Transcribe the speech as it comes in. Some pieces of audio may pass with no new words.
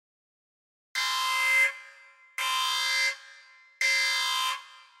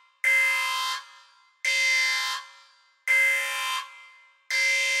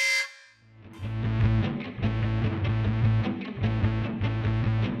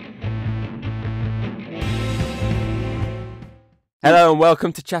Hello and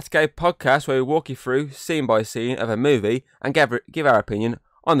welcome to Chatgate Podcast, where we walk you through scene by scene of a movie and give our opinion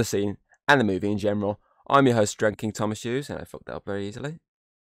on the scene and the movie in general. I'm your host, Drinking Thomas Hughes, and I fucked that up very easily.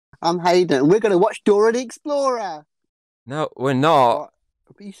 I'm Hayden, and we're going to watch Dora the Explorer. No, we're not. What?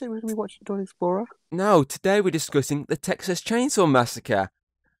 But you said we're going to be watching Dora the Explorer? No, today we're discussing the Texas Chainsaw Massacre.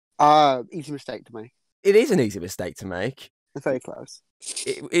 Easy mistake to make. It is an easy mistake to make. It's very close.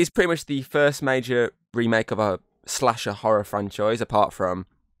 It is pretty much the first major remake of a slasher horror franchise, apart from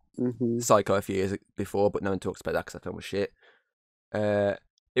Psycho a few years before, but no one talks about that because that film was shit. It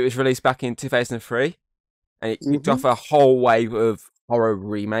was released back in 2003, and it kicked off a whole wave of horror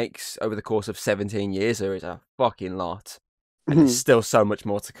remakes over the course of 17 years. There is a fucking lot, and there's still so much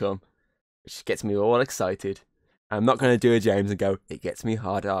more to come, which gets me all excited. I'm not going to do a James and go, it gets me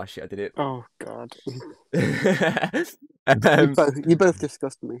hard. Oh shit, I did it. Oh, God. You both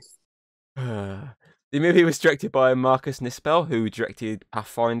disgust me. The movie was directed by Marcus Nispel, who directed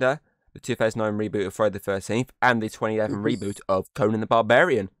Pathfinder, the 2009 reboot of Friday the 13th, and the 2011 reboot of Conan the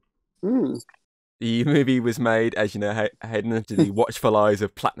Barbarian. The movie was made, as you know, Hayden, under the watchful eyes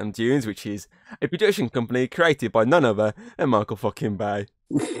of Platinum Dunes, which is a production company created by none other than Michael fucking Bay.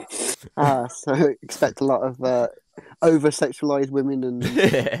 So expect a lot of over-sexualized women and...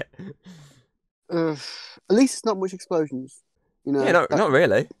 at least it's not much explosions. You know, yeah, not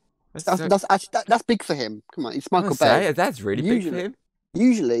really. That's big for him. Come on, it's Michael Bay. That's really big for him.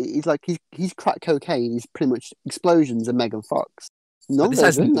 Usually, he's crack cocaine. He's pretty much explosions and Megan Fox. This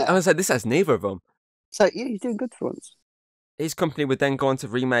has neither of them. So yeah, he's doing good for once. His company would then go on to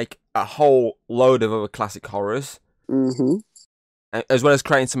remake a whole load of other classic horrors, as well as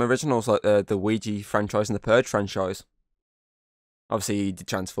creating some originals like the Ouija franchise and the Purge franchise. Obviously, he did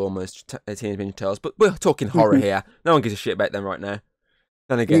Transformers, Teenage Mutant Ninja Turtles, but we're talking horror here. No one gives a shit about them right now.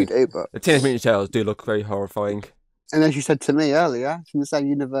 Then again, the Teenage Mutant Ninja Turtles do look very horrifying. And as you said to me earlier, from the same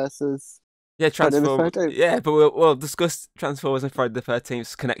universe as Transformers. Yeah, but we'll discuss Transformers and Friday the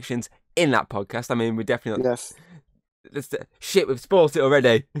 13th's connections in that podcast. I mean, we're definitely not... Yes. Shit, we've spoiled it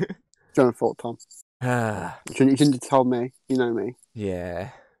already. John fault, Tom. You shouldn't have told me. You know me. Yeah.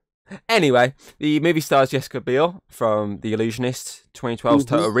 Anyway, the movie stars Jessica Biel from The Illusionist, 2012's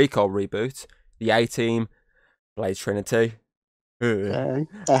Total Recall reboot, The A-Team, Blade Trinity, and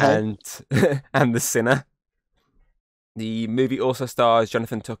The Sinner. The movie also stars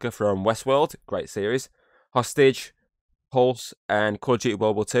Jonathan Tucker from Westworld, great series, Hostage, Pulse, and Call of Duty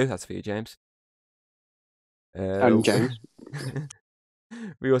World War II. That's for you, James. And James.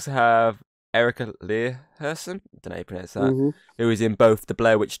 We also have Erica Learson, I don't know how you pronounce that, who is in both The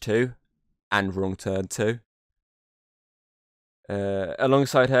Blair Witch 2 and Wrong Turn 2.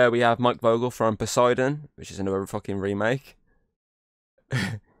 Alongside her, we have Mike Vogel from Poseidon, which is another fucking remake.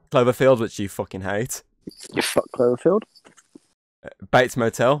 Cloverfield, which you fucking hate. You fuck Cloverfield. Bates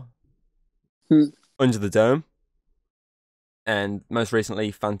Motel. Under the Dome. And most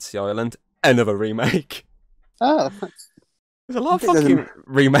recently, Fantasy Island, another remake. Oh, there's a lot of fucking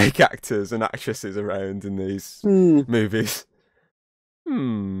remake actors and actresses around in these movies.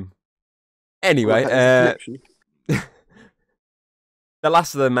 Anyway, the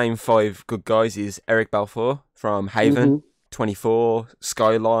last of the main five good guys is Eric Balfour from Haven, 24,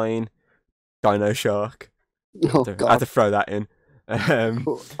 Skyline, Dino Shark. Oh, I had to throw that in.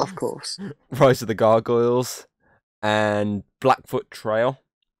 Of course. Rise of the Gargoyles and Blackfoot Trail.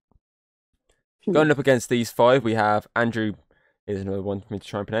 Going up against these five, we have Andrew, here's another one for me to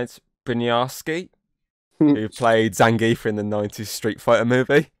try and pronounce, Brynjarski, who played Zangief in the 90s Street Fighter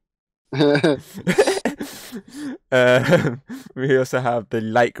movie. We also have the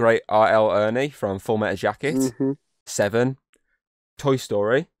late great R.L. Ernie from Full Metal Jacket, Seven, Toy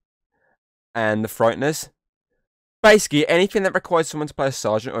Story, and The Frighteners. Basically, anything that requires someone to play a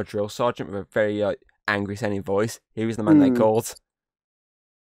sergeant or a drill sergeant with a very angry sounding voice, he was the man they called.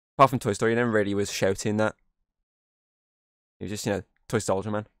 Apart from Toy Story, he never really was shouting that. He was just, Toy Soldier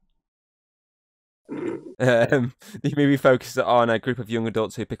Man. The movie focuses on a group of young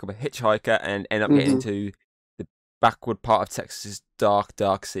adults who pick up a hitchhiker and end up getting into the backward part of Texas's dark,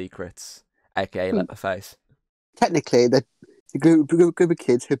 dark secrets, aka Leatherface. Technically, the group of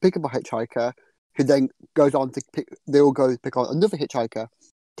kids who pick up a hitchhiker, who then goes on to they all go pick on another hitchhiker,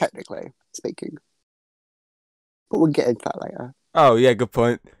 technically speaking. But we'll get into that later. Oh, yeah, good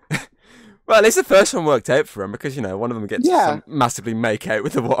point. Well, at least the first one worked out for him because, one of them gets to massively make out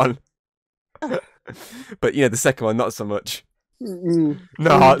with the one. But, the second one, not so much.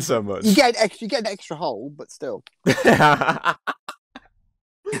 Not so much. You get an extra hole, but still.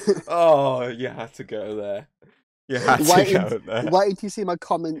 Oh, you had to go there. You had to go there. Wait until you see my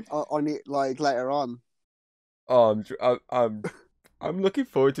comment on it, later on. Oh, I'm I'm looking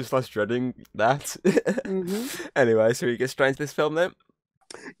forward to slash dreading that. Anyway, so we get straight into this film then.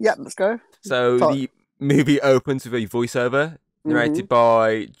 Yeah, let's go. So the movie opens with a voiceover narrated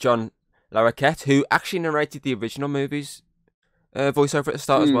by John Larroquette, who actually narrated the original movie's voiceover at the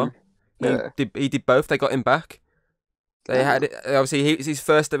start as well. He did both. They got him back. They had it, obviously his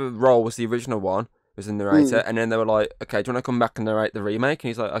first ever role was the original one, was the narrator, and then they were like, "Okay, do you want to come back and narrate the remake?" And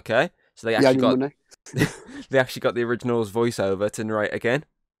he's like, "Okay." So they actually got the original's voiceover to narrate again.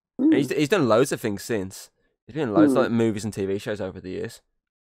 And he's done loads of things since. He's been in loads of like movies and TV shows over the years.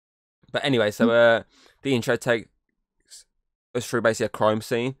 But anyway, so the intro takes us through basically a crime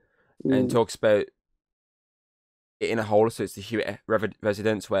scene and talks about it in a whole. So it's the Hewitt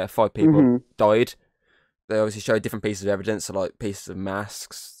residence where 5 people died. They obviously show different pieces of evidence, so like pieces of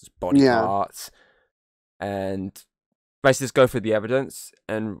masks, body parts, and basically just go through the evidence.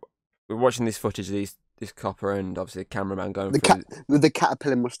 And we're watching this footage of this copper and obviously the cameraman going through with the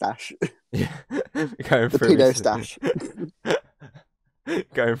caterpillar mustache. Yeah, going the through pedo stash.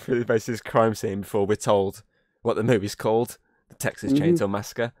 Going through basically this crime scene before we're told what the movie's called, the Texas Chainsaw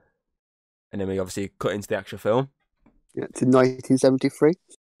Massacre, and then we obviously cut into the actual film. Yeah, to 1973.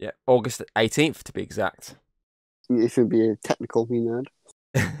 Yeah, August 18th to be exact. It should be a technical, you nerd.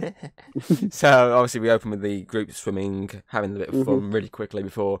 So obviously we open with the group swimming, having a bit of fun really quickly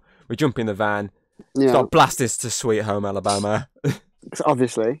before we jump in the van, start blasting to Sweet Home Alabama.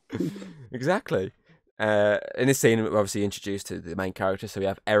 Obviously. Exactly. In this scene, we're obviously introduced to the main character, so we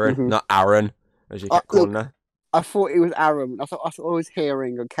have Erin, not Aaron, as you kept calling her. I thought it was Aaron. I thought I was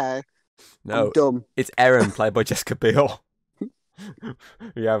hearing, okay? No, I'm dumb. It's Erin, played by Jessica Biel.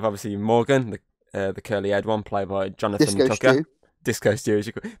 We have obviously Morgan, the curly-haired one, played by Jonathan Tucker. Disco Stew.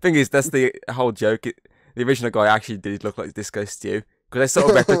 Thing is, that's the whole joke. The original guy actually did look like Disco Stew. Because they sort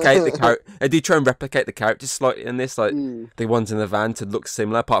of replicate the character. They do try and replicate the character slightly in this. Like, the ones in the van to look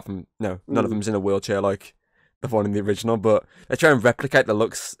similar, apart from, none of them's in a wheelchair like the one in the original. But they try and replicate the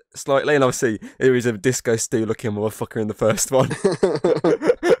looks slightly. And obviously, it was a Disco Stew looking motherfucker in the first one.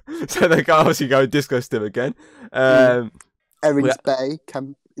 So they obviously go Disco Stew again. Erin's Bay.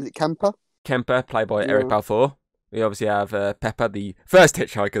 Is it Kemper? Kemper, played by Eric Balfour. We obviously have Pepper, the first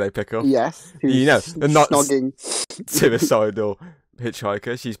hitchhiker they pick up. Yes. The not snogging. Suicidal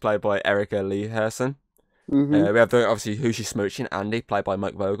hitchhiker. She's played by Erica Lee Herson. We have obviously who she's smooching, Andy, played by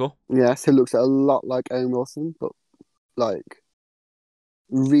Mike Vogel. Yes, who looks a lot like Owen Wilson, but like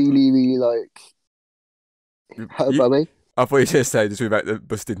really, really like hobo-y. I thought you were going to say this about the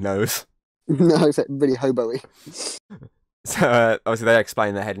busted nose. No, it's like really hobo-y. So obviously they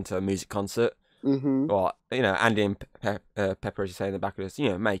explain they're heading to a music concert. Well, Andy and Pepper, as you say in the back of us,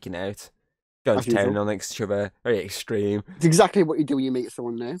 making out, going to town on each other, very extreme. It's exactly what you do when you meet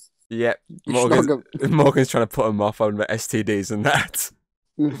someone new. Yep, Morgan's trying to put him off on STDs and that.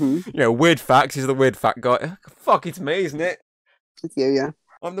 Weird facts. He's the weird fat guy. Fuck, it's me, isn't it? It's you, yeah.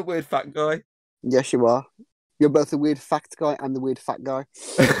 I'm the weird fat guy. Yes, you are. You're both the weird fact guy and the weird fat guy.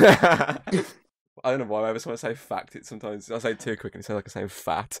 I don't know why I always want to say fact. Sometimes I say it too quick and it sounds like I'm saying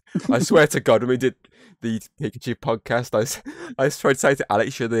fat. I swear to God, when we did the Pikachu podcast, I tried to say to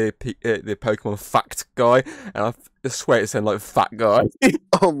Alex, you're the Pokemon fact guy, and I swear it sounded like fat guy.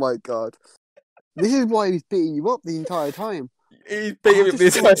 Oh my God. This is why he's beating you up the entire time. He's beating me up the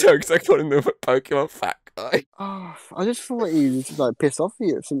entire time because I called him the Pokemon fat guy. Oh, I just thought he was just like pissed off at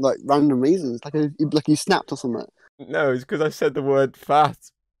you for some like random reasons, like he snapped or something. No, it's because I said the word fat.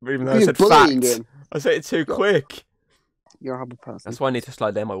 Even though I said fact, I said it too quick. You're a horrible person. That's why I need to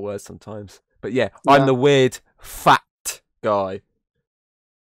slow down my words sometimes. But yeah, I'm the weird fat guy.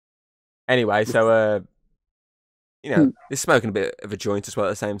 Anyway, so they're smoking a bit of a joint as well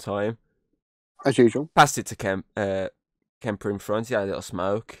at the same time. As usual. Passed it to Kemper in front. He had a little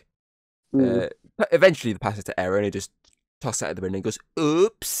smoke. Eventually, they pass it to Erin. He just tosses it out the window and goes,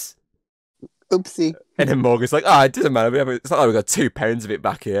 "Oops." Oopsie. And then Morgan's like, it doesn't matter. It's not like we've got 2 pounds of it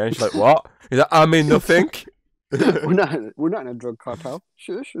back here. And she's like, what? He's like, I mean nothing. We're not in a drug cartel.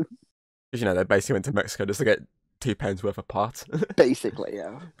 Shush. Because, they basically went to Mexico just to get 2 pounds worth of pot. Basically,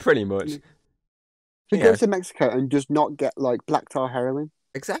 yeah. Pretty much. To go to Mexico and just not get, like, black tar heroin.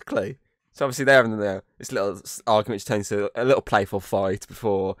 Exactly. So obviously they're having this little argument which turns to a little playful fight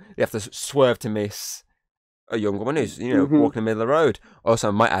before they have to swerve to miss a young woman who's, walking in the middle of the road. Also,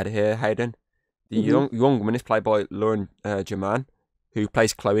 I might add here, Hayden, the young woman is played by Lauren German, who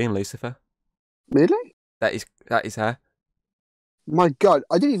plays Chloe in Lucifer. Really? That is her. My God,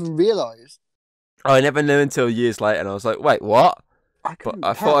 I didn't even realise. I never knew until years later, and I was like, "Wait, what?" I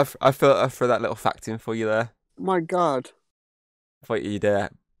thought I threw that little fact in for you there. My God. I thought you'd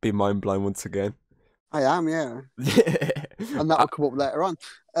be mind blown once again. I am, yeah. and that will come up later on.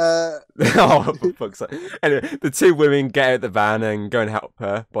 Oh, for fuck's sake. Anyway, the two women get out the van and go and help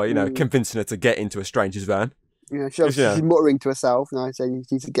her by, convincing her to get into a stranger's van. Yeah, she's muttering to herself now, saying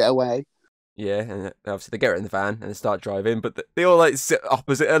she needs to get away. Yeah, and obviously they get her in the van and they start driving, but they all like sit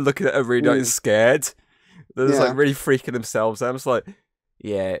opposite her, looking at her really like scared. They're just like really freaking themselves out. I'm just like,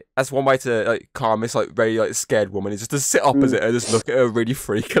 yeah, that's one way to like calm this like very like scared woman, is just to sit opposite her, just look at her really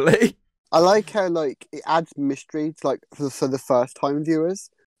freakily. I like how like it adds mystery to, like for the first time viewers.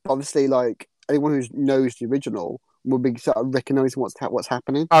 Obviously, like anyone who knows the original will be sort of recognizing what's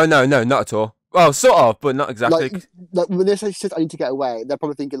happening. Oh no, not at all. Well, sort of, but not exactly. Like when they say I need to get away, they're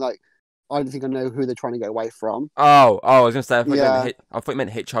probably thinking like, I don't think I know who they're trying to get away from. Oh, I was gonna say I thought you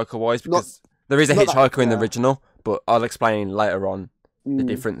meant hitchhiker wise, because there is a hitchhiker in the original, but I'll explain later on the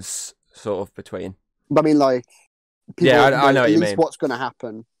difference sort of between. But I mean, like, I know what you mean. What's going to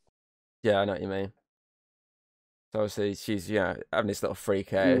happen? Yeah, I know what you memean. So obviously she's having this little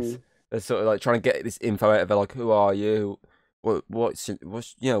freak out. They're sort of like trying to get this info out of her, like, who are you? What's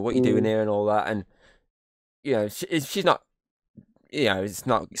what are you doing here and all that, and she's not. It's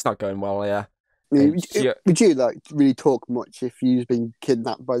not going well. Yeah. Would you like really talk much if you've been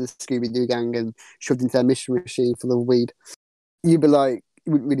kidnapped by the Scooby-Doo gang and shoved into a mystery machine full of weed? You'd be like, it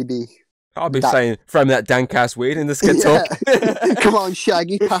wouldn't really be. I'll be saying, throw me that dank ass weed and let's get talk. Come on,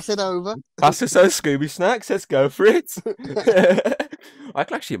 Shaggy, pass it over. Pass us those Scooby snacks. Let's go for it. I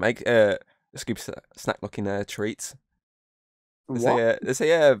can actually make Scooby snack looking treats. There's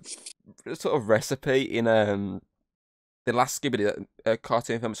a sort of recipe in the last Scooby-Doo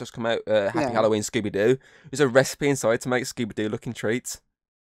cartoon film that's just come out, Happy Halloween Scooby-Doo. There's a recipe inside to make Scooby-Doo looking treats.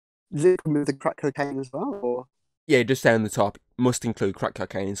 Does it come with the crack cocaine as well? Or? Yeah, just down the top. Must include crack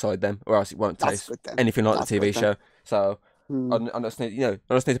cocaine inside them, or else it won't taste anything like the TV show. So I just need, I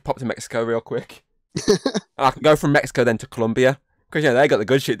just need to pop to Mexico real quick. And I can go from Mexico then to Colombia, because they got the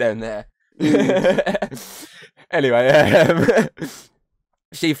good shit down there. Anyway,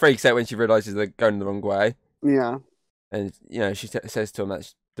 she freaks out when she realizes they're going the wrong way. Yeah. And she says to them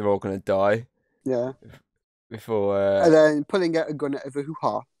that they're all gonna die. Yeah. Before. And then pulling out a gun out of a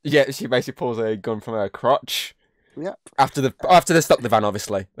hoo-ha. Yeah, she basically pulls a gun from her crotch. Yep. After they stop the van,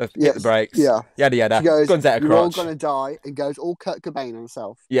 obviously. Hit the brakes. Yeah. Yada yada. She goes, guns out her crotch. You're all gonna die, and goes all Kurt Cobain on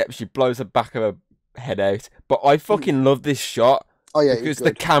herself. Yep. She blows the back of her head out. But I fucking love this shot. Oh yeah, because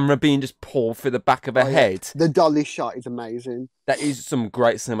the camera being just pulled through the back of her head. The dolly shot is amazing. That is some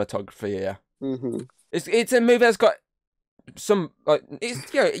great cinematography here. It's a movie that's got some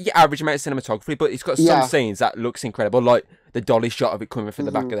it's your average amount of cinematography, but it's got some scenes that looks incredible, like the dolly shot of it coming from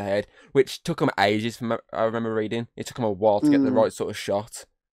the back of the head, which took them ages. I remember reading it took them a while to get the right sort of shot,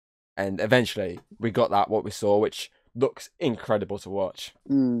 and eventually we got what we saw, which looks incredible to watch.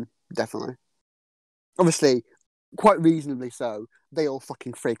 Definitely, obviously, quite reasonably so. They all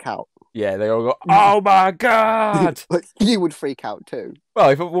fucking freak out. Yeah, they all go, "Oh my god!" Like, you would freak out too. Well,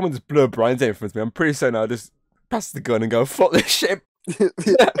 if a woman's blew her brains out in front of me, I'm pretty certain I'll just pass the gun and go, fuck this shit. Do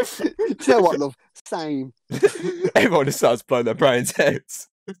you know what, love? Same. Everyone just starts blowing their brains out.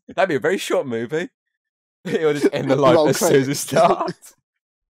 That'd be a very short movie. It'll just end the life as soon as it starts.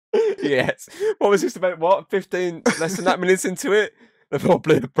 Yes. What was this about? 15, less than that minutes into it? They've all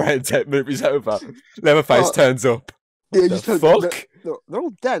blew the brains out, movie's over. Leatherface turns up. Yeah, the fuck? They're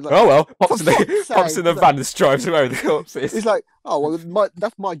all dead. Like, oh well, pops in the van and drives away with the corpses. He's like, oh well,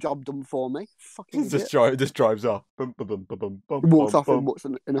 that's my job done for me. Fucking just drives off. Bum, bum, bum, bum, bum, walks off and walks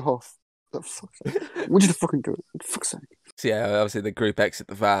in a huff. What did you fucking do? Fuck's sake. So yeah, obviously the group exit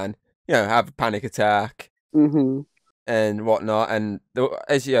the van. Have a panic attack and whatnot. And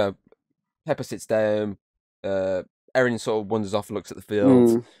as Pepper sits down. Erin sort of wanders off, looks at the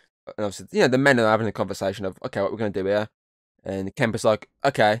field. And obviously, the men are having a conversation of, okay, what we're going to do here. And Kemper's like,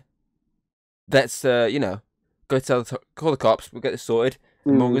 okay, let's, go call the cops, we'll get this sorted.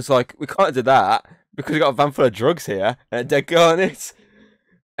 And Morgan's like, we can't do that because we got a van full of drugs here and a dead girl on it.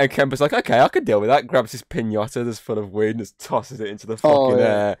 And Kemper's like, okay, I can deal with that. Grabs his pinata that's full of weed and just tosses it into the fucking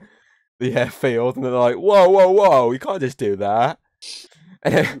the airfield. And they're like, whoa, you can't just do that.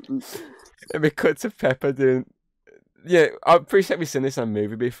 And we cut to Pepper doing... Yeah, I appreciate we've seen this in a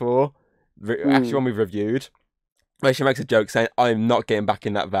movie before. Actually, when we've reviewed, where she makes a joke saying, "I'm not getting back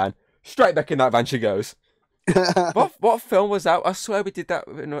in that van." Straight back in that van she goes. What film was that? I swear we did that.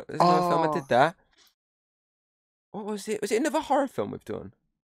 There's another film I did that. What was it? Was it another horror film we've done?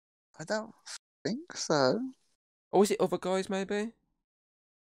 I don't think so. Or was it Other Guys? Maybe.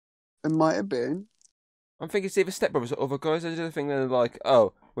 It might have been. I'm thinking it's either Step Brothers or Other Guys. I just think they're like,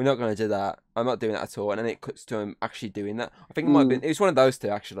 oh, we're not going to do that. I'm not doing that at all. And then it cuts to him actually doing that. I think it might have been. It was one of those two,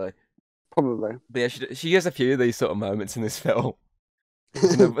 actually. Probably. But yeah, she has a few of these sort of moments in this film.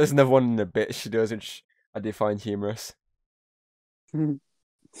 There's another one in a bit she does, which I do find humorous. Yeah.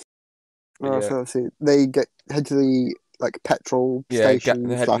 So see, they head to the petrol station.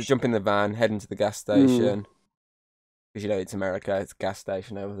 They jump in the van, head into the gas station. Because it's America, it's a gas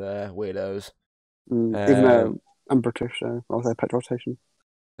station over there, weirdos. Even though I'm British, so I'll say petrol station.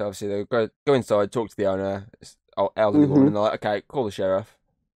 So obviously they go inside, talk to the owner, elderly woman, and they're like, okay, call the sheriff.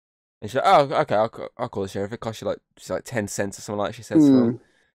 And she's like, oh, okay, I'll call the sheriff. It costs you like 10 cents or something like that, she says to him.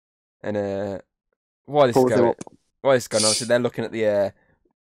 And while this is going, obviously they're looking at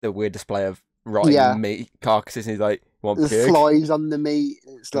the weird display of rotting meat carcasses, and he's like, the flies on the meat.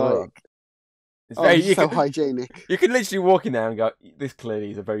 It's like, it's so hygienic. You can literally walk in there and go, this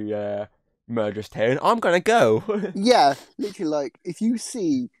clearly is a very murderous town. I'm gonna go. Yeah, literally, like if you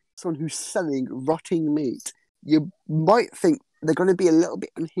see someone who's selling rotting meat, you might think they're going to be a little bit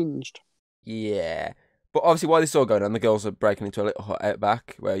unhinged. Yeah, but obviously while this is all going on, the girls are breaking into a little hut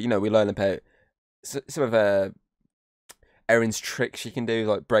outback where we learn about some of Erin's tricks she can do,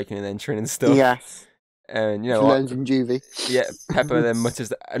 like breaking and entering and stuff. Yes. And she learns in juvie. Yeah, Pepper then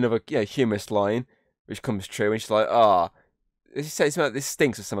mutters another humorous line, which comes true, and she's like, she says something like, this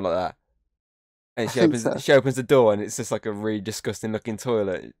stinks or something like that. And she opens the door, and it's just like a really disgusting looking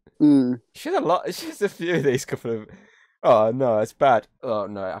toilet. She has a few of these couple of. Oh no, it's bad. Oh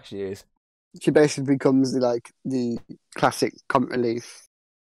no, it actually is. She basically becomes the classic comic relief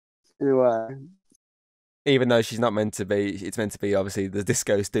in a way. Even though she's not meant to be, it's meant to be obviously the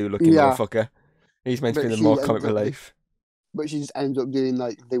disco stew looking motherfucker. He's meant to be the more comic relief. But she just ends up doing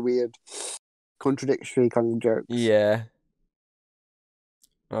the weird contradictory kind of jokes. Yeah.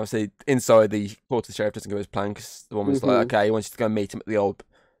 Obviously, inside the court, the sheriff doesn't go his plan because the woman's like, okay, he wants you to go meet him at the old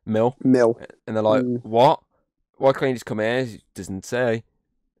mill. And they're like, what? Why can't you just come here? He doesn't say.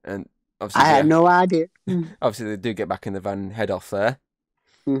 And obviously, I had no idea. Obviously, they do get back in the van and head off there.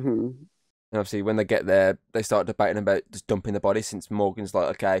 And obviously, when they get there, they start debating about just dumping the body, since Morgan's like,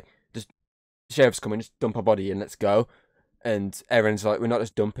 okay, just the sheriff's coming, just dump her body in, let's go. And Erin's like, we're not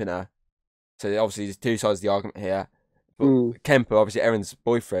just dumping her. So obviously, there's two sides of the argument here. But Kemper, obviously Erin's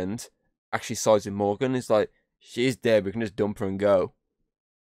boyfriend, actually sides with Morgan. It's like, she's dead, we can just dump her and go.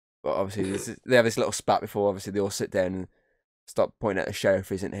 But obviously, they have this little spat before, obviously, they all sit down and start pointing out the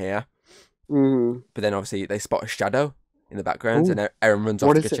sheriff isn't here. But then, obviously, they spot a shadow in the background, and Erin runs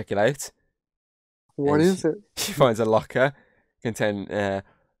off to go check it out. What is it? She finds a locker containing,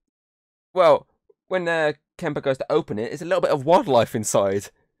 well, when Kemper goes to open it, there's a little bit of wildlife inside,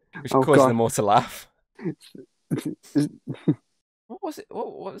 which causes them all to laugh. What was it?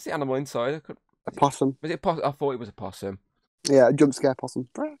 What was the animal inside? A possum. Was it a possum? I thought it was a possum. Yeah, a jump scare possum.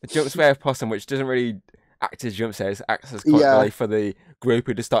 A jump scare possum, which doesn't really act as jump scares, acts as quite really for the group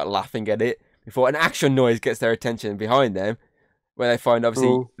who just start laughing at it before an action noise gets their attention behind them, where they find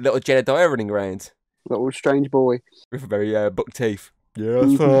obviously little Jedediah running around. Little strange boy with very buck teeth. Yeah,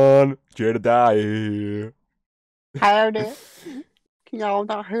 son, Jedediah. Howdy. Can y'all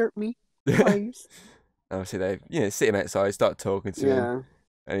not hurt me, please? Obviously, they sit him outside, start talking to him,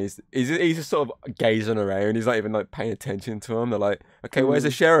 and he's just sort of gazing around. He's not even paying attention to him. They're like, "Okay, where's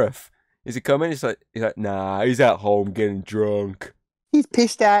the sheriff? Is he coming?" He's like, "Nah, he's at home getting drunk. He's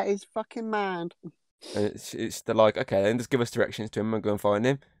pissed out his fucking mind." And they're like, "Okay, then just give us directions to him and go and find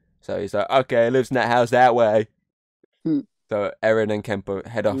him." So he's like, "Okay, he lives in that house that way." So Erin and Kemper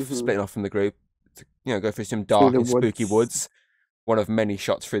head off, splitting off from the group to go through some dark and spooky woods. One of many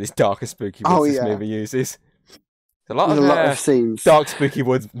shots through this dark and spooky woods this movie uses. There's a lot of scenes. Dark spooky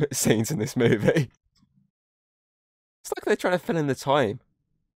woods scenes in this movie. It's like they're trying to fill in the time.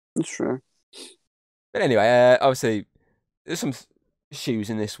 That's true. But anyway, obviously, there's some shoes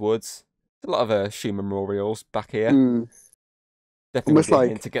in this woods. There's a lot of shoe memorials back here. Definitely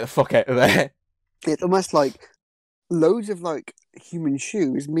almost to get the fuck out of there. It's almost like loads of human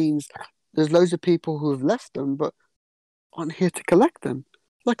shoes means there's loads of people who have left them, but aren't here to collect them.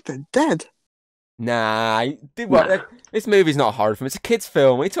 Like they're dead. Nah, this movie's not a horror film. It's a kid's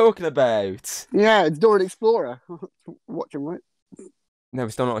film. What are you talking about? Yeah, it's Dora the Explorer. Watch him, right? No, we're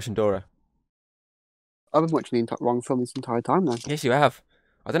still not watching Dora. I've been watching the wrong film this entire time now. Yes, you have.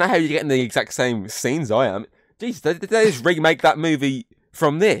 I don't know how you're getting the exact same scenes I am. Jeez, did they just remake that movie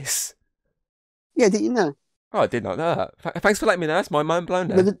from this? Yeah, didn't you know? Oh, I did not know that. Thanks for letting me know. That's my mind blown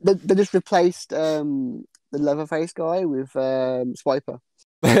now. They just replaced the leatherface guy with Swiper.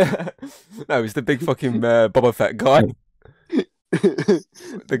 No, it's the big fucking Boba Fett guy.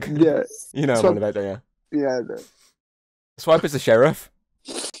 Yeah. You know what I'm on about, don't you? Yeah. Swiper's the sheriff.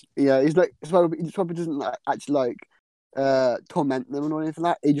 Yeah, he's Swiper doesn't actually torment them or anything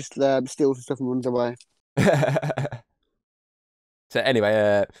like that. He just steals the stuff and runs away. So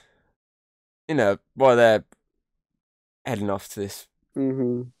anyway, while they're heading off to this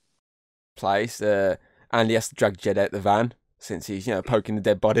place, Andy has to drag Jed out the van since he's, poking the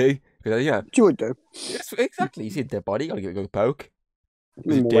dead body. Because, You would do. Yes, exactly. You see a dead body, you gotta give it a good poke.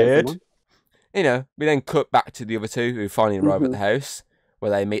 He's dead. We then cut back to the other two who finally arrive at the house,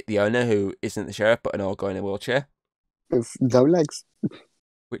 where they meet the owner, who isn't the sheriff, but an old guy in a wheelchair. With no legs.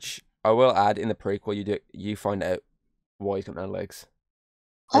 Which I will add, in the prequel, you find out why he's got no legs.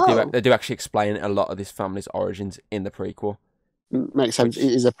 They do actually explain a lot of this family's origins in the prequel. Makes sense.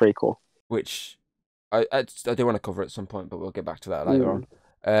 It is a prequel. Which I do want to cover at some point, but we'll get back to that later on.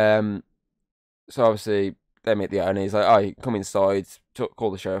 So obviously they meet the owner. He's like, "Oh, come inside.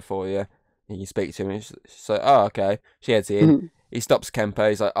 Call the sheriff for you. You can speak to him." She's like, "Oh, okay." She heads in. He stops Kempo.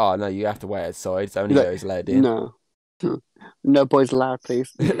 He's like, "Oh no, you have to wait outside. It's only those allowed in." No boys allowed,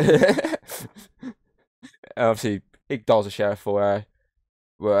 please. Obviously, he dials the sheriff for her.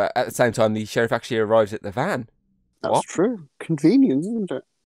 Well, at the same time, the sheriff actually arrives at the van. That's true. Convenient, isn't it?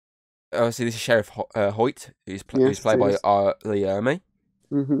 Obviously, this is Sheriff Hoyt, who's played by Lee Ermey.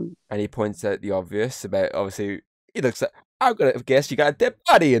 And he points out the obvious about, obviously, he looks like, I'm going to guess you got a dead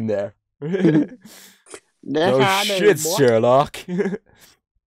body in there. No shit, Sherlock.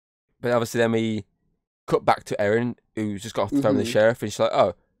 But obviously, then we cut back to Erin, who's just got off the phone with the sheriff, and she's like,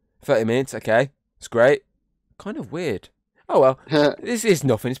 "Oh, 30 minutes, okay, it's great." Kind of weird. Oh well, this is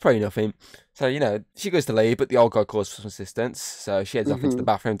nothing, it's probably nothing. So, she goes to leave, but the old guy calls for some assistance, so she heads off into the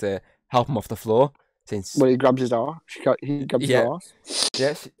bathroom to help him off the floor. Well, he grabs his arse. He grabs his arse.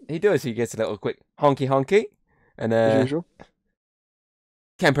 Yes, he does. He gets a little quick honky, and as usual.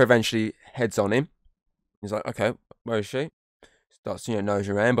 Kemper eventually heads on him. He's like, "Okay, where is she?" Starts,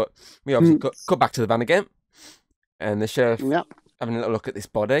 nosing around, but we obviously cut back to the van again, and the sheriff having a little look at this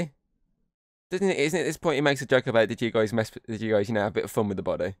body. Isn't it at this point he makes a joke about, did you guys have a bit of fun with the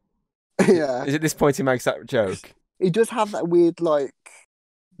body? Yeah. Is it this point he makes that joke? He does have that weird,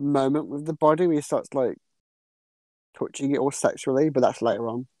 moment with the body where he starts, touching it all sexually, but that's later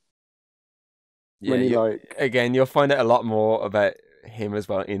on. Yeah, when he, again, you'll find out a lot more about him as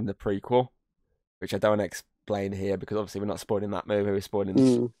well in the prequel, which I don't want to explain here because obviously we're not spoiling that movie, we're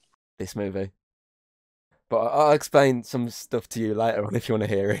spoiling this movie. But I'll explain some stuff to you later on if you want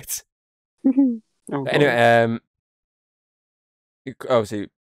to hear it. Anyway, obviously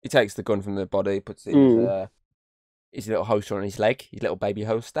he takes the gun from the body, puts it in his little holster on his leg, his little baby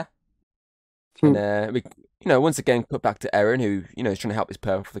holster, and we, once again cut back to Erin, who is trying to help this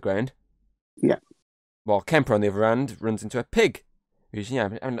pair off the ground. Yeah. While Kemper on the other hand runs into a pig, who's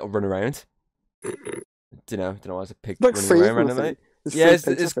having a little run around. Don't know why it's a pig running around randomly. Yeah,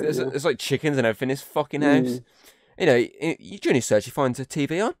 it's like chickens and everything. This fucking house. During his search, he finds a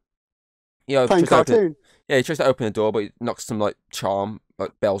TV on. Playing cartoon. He tries to open the door, but he knocks some charm,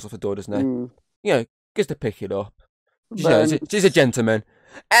 bells off the door, doesn't he? Goes to pick it up. She's a gentleman,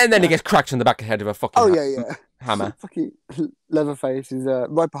 and then he gets cracked in the back of the head with a fucking hammer. Fucking leatherface is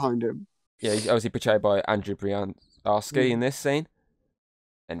right behind him. Yeah, he's obviously portrayed by Andrew Briansky in this scene,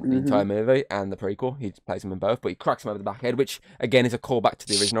 and the entire movie and the prequel. He plays him in both, but he cracks him over the back of the head, which again is a callback to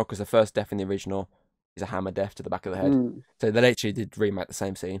the original because the first death in the original is a hammer death to the back of the head. So they literally did remake the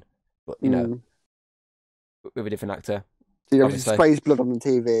same scene, but with a different actor. So he obviously sprays blood on the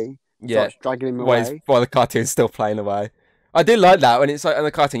TV. Starts dragging him away. While the cartoon's still playing away. I did like that when it's on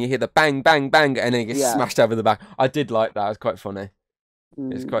the cartoon. You hear the bang, bang, bang, and then he gets smashed over the back. I did like that. It was quite funny.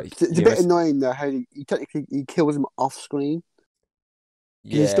 It's a bit annoying though how he technically kills him off screen.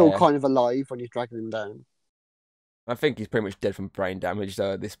 He's still kind of alive when he's dragging him down. I think he's pretty much dead from brain damage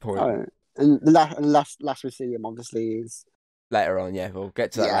though at this point. Oh, and the last we see him obviously is later on. Yeah, we'll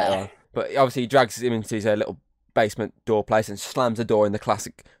get to that later on. But obviously he drags him into his little basement door place and slams the door in the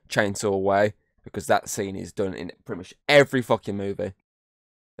classic chainsaw way because that scene is done in pretty much every fucking movie.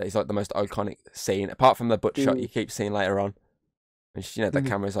 It's like the most iconic scene, apart from the butt shot you keep seeing later on. And the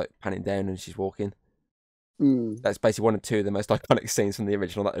camera's panning down and she's walking. That's basically one or two of the most iconic scenes from the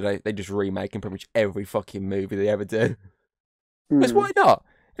original that they just remake in pretty much every fucking movie they ever do. Because why not?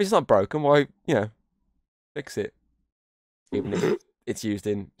 If it's not broken, why, fix it? Even if it's used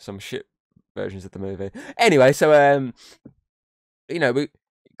in some shit versions of the movie. Anyway, so, we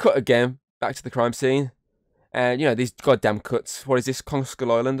cut again back to the crime scene. And, these goddamn cuts. What is this,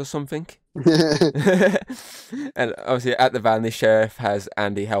 Conskell Island or something? And obviously at the van, the sheriff has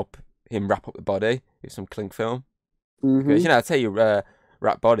Andy help him wrap up the body with some cling film. Because, I tell you,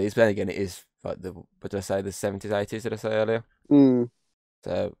 wrap bodies, but then again, it is like what did I say, the 70s, 80s, did I say earlier?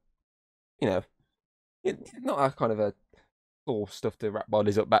 So, not that kind of a cool stuff to wrap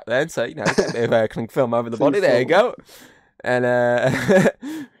bodies up back then. So, get a bit of cling film over the body. There you go. And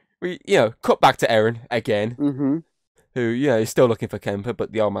we, cut back to Erin again, who, is still looking for Kemper,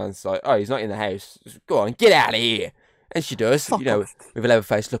 but the old man's like, oh, he's not in the house. Go on, get out of here. And she does, with a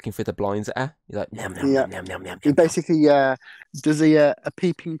leatherface looking through the blinds at her. He's like, nom, nom, nom, nom, nom, nom. He basically does a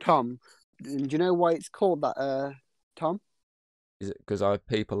peeping Tom. Do you know why it's called that, Tom? Is it because I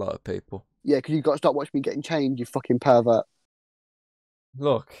peep a lot of people? Yeah, because you've got to stop watching me getting changed, you fucking pervert.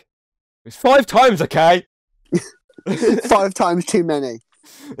 Look, it's 5 times, okay? 5 times too many.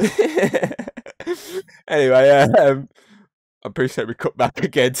 Anyway, I appreciate we cut back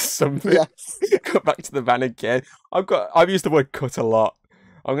again to something. Yes. Cut back to the van again. I've used the word cut a lot.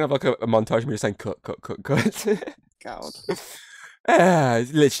 I'm gonna have like a montage of me just saying cut. God.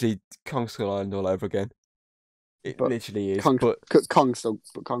 It's literally Kong Skull Island all over again. It literally is. Kong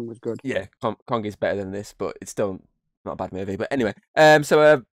was good. Yeah, Kong is better than this, but it's still not a bad movie. But anyway,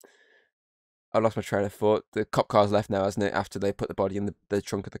 so I lost my train of thought. The cop car's left now, hasn't it? After they put the body in the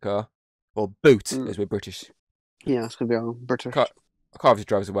trunk of the car, or boot, as we're British. Yeah, it's gonna be all British. Car obviously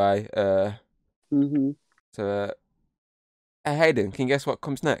drives away. So, Hayden, can you guess what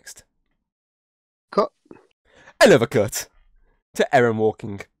comes next? Cut. Another cut to Erin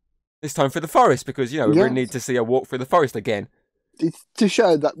walking. This time through the forest, because we really need to see her walk through the forest again. It's to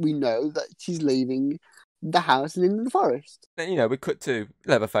show that we know that she's leaving the house and in the forest. Then we cut to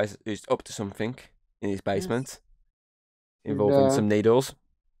Leatherface, who's up to something in his basement, involving some needles.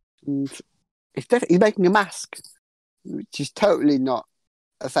 He's making a mask, which is totally not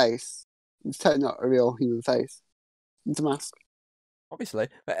a face. It's totally not a real human face. It's a mask. Obviously.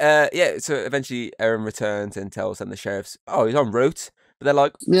 But, so eventually Erin returns and tells them the sheriff's, oh, he's en route. But they're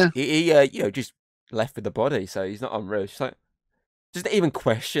like, he just left with the body, so he's not en route. She's like, doesn't even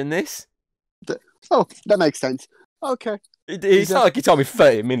question this. Oh, that makes sense. Okay. It's not like he told me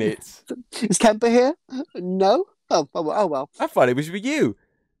 30 minutes. Is Kemper here? No? Oh well. I thought it was with you.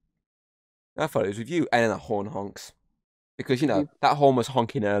 And then the horn honks. Because, that horn was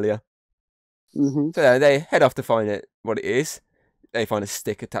honking earlier. So they head off to find what it is. They find a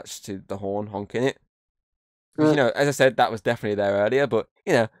stick attached to the horn honking it. Because, as I said, that was definitely there earlier. But,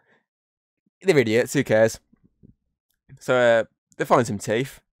 they're idiots. Who cares? So they find some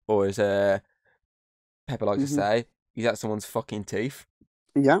teeth. Or as Pepper likes to say, he's at someone's fucking teeth.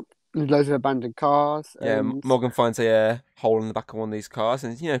 Yeah. There's loads of abandoned cars. Yeah, Morgan finds a hole in the back of one of these cars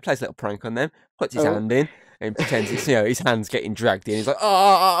and, plays a little prank on them, puts his hand in and pretends it's, his hand's getting dragged in. He's like,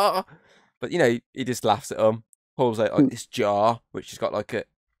 ah. But, he just laughs at them, pulls out like this jar, which has got like a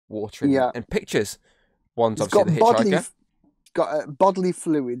water and pictures. One's obviously the hitchhiker. Got bodily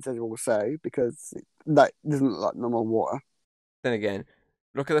fluids, as we'll say, because that doesn't look like normal water. Then again,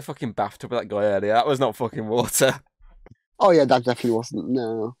 look at the fucking bathtub of that guy earlier. That was not fucking water. Oh, yeah, that definitely wasn't,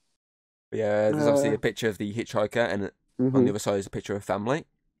 no. But yeah, there's obviously a picture of the hitchhiker, and on the other side is a picture of family.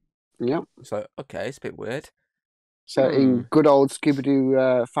 Yeah. So, okay, it's a bit weird. So, in good old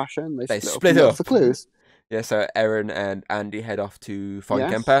Scooby-Doo fashion, they split up the clues. Yeah, so Erin and Andy head off to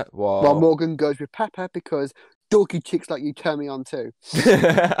find Kemper. While Morgan goes with Pepper, because dorky chicks like you turn me on too.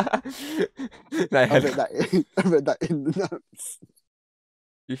 I read that in the notes.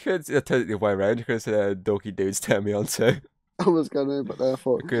 You could turn it the way around, because dorky dudes turn me on too. I was gonna, but I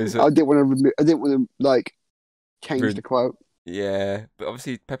thought because I didn't want to like change the quote. Yeah, but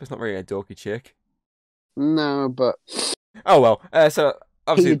obviously Pepper's not really a dorky chick. No, but oh well. So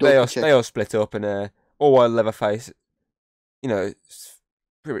obviously they all split up, and all while Leatherface, pretty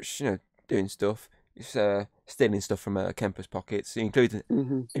much doing stuff. He's stealing stuff from Kemper's pockets, including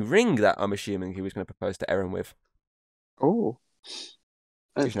a ring that I'm assuming he was going to propose to Erin with. Oh,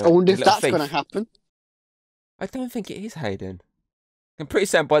 I wonder if that's going to happen. I don't think it is, Hayden. I'm pretty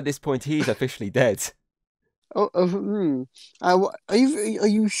certain by this point he's officially dead. Are you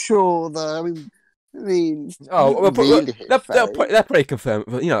sure though? I mean, they'll probably confirm,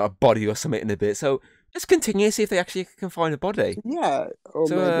 a body or something in a bit. So let's continue to see if they actually can find a body. Yeah, or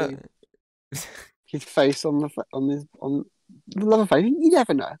maybe his face on the Leatherface. You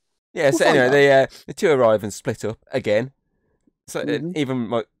never know. Yeah. So anyway, the two arrive and split up again. So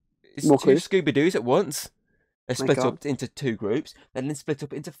even it's two Scooby Doos at once. They're split up into 2 groups, and then split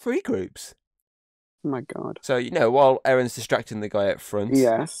up into 3 groups. Oh my God. So, while Erin's distracting the guy up front.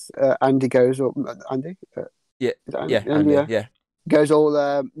 Yes. Andy goes up. Andy? Andy. Goes all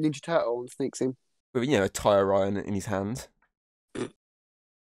Ninja Turtle and sneaks in. With, a tire iron in his hand.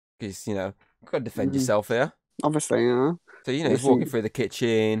 Because, you've got to defend yourself there. Obviously, yeah. So, he's walking through the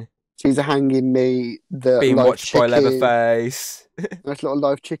kitchen. She's a hanging meat. Being watched by Leatherface. Nice little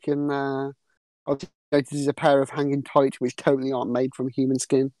live chicken there. notices a pair of hanging tights which totally aren't made from human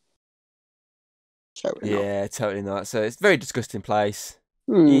skin. Totally not. Yeah, totally not. So it's a very disgusting place.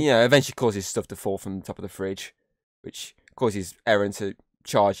 Hmm. You know, eventually causes stuff to fall from the top of the fridge, which causes Aaron to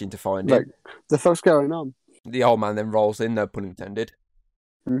charge in to find Like, him. the fuck's going on? The old man then rolls in, no pun intended.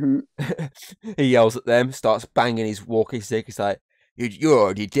 Mm-hmm. He yells at them, starts banging his walkie stick. He's like, "You're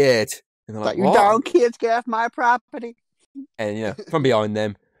already dead." And they're like, You "What?" down, kids, get off my property. And you know, from behind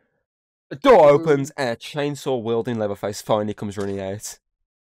them, the door opens and a chainsaw wielding Leatherface finally comes running out.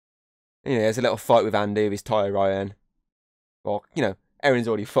 You know, there's a little fight with Andy with his tire iron. Well, you know, Aaron's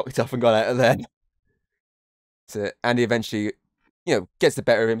already fucked up and got out of there. So Andy eventually, you know, gets the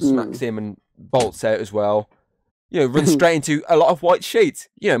better of him, smacks him, and bolts out as well. You know, runs straight into a lot of white sheets.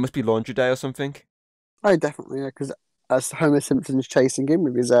 You know, it must be laundry day or something. Oh, definitely, because as Homer Simpson's chasing him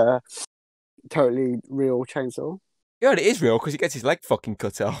with his totally real chainsaw. Yeah, it is real because he gets his leg fucking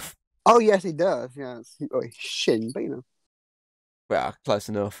cut off. Oh, yes, he does. Yeah, his shin, but you know. Well, close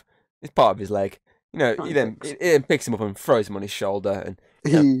enough. It's part of his leg. You know, he then picks him up and throws him on his shoulder and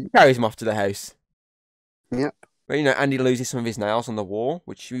carries him off to the house. Yep. But, you know, Andy loses some of his nails on the wall,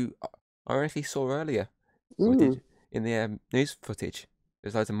 which you ironically saw earlier. Or did in the news footage.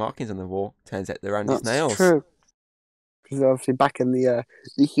 There's loads of markings on the wall. Turns out they're Andy's nails. True. Because obviously back in the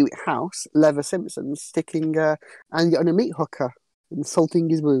Hewitt house, Leather Simpson's sticking Andy on a meat hooker and salting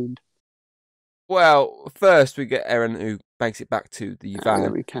his wound. Well, first we get Aaron who makes it back to the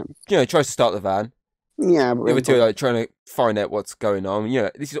van. We can. You know, tries to start the van. Yeah, but the other two are like trying to find out what's going on. You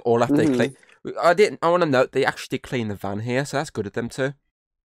know, this is all after they clean. I want to note they actually did clean the van here, so that's good of them too.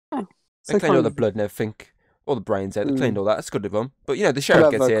 Oh, they cleaned all the blood and everything, all the brains out. They cleaned all that. That's good of them. But you know, the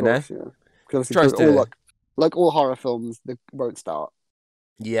sheriff gets here now. Yeah. Tries to like all horror films, they won't start.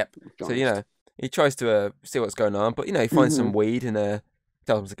 Yep. So you know, he tries to see what's going on, but you know, he finds some weed and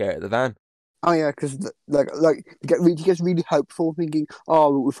tells him to get out of the van. Oh yeah, because he gets really hopeful, thinking,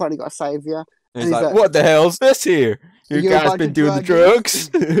 "Oh, we finally got a savior." And he's like, "What the hell's this here? You guys been doing the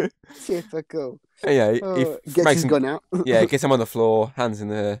drugs?" Typical. And yeah, he gets his gun out. Yeah, gets him on the floor, hands in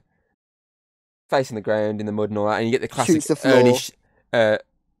the face in the ground in the mud and all that, and you get the classic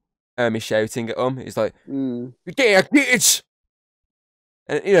Ernie shouting at him. He's like, "You get your kids!"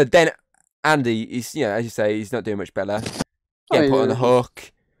 And you know, then Andy is, you know, as you say, he's not doing much better. Getting put on the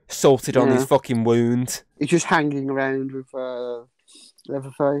hook, salted on his fucking wound. He's just hanging around with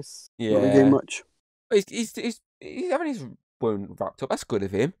Leatherface. Yeah, not really doing much. He's having his wound wrapped up. That's good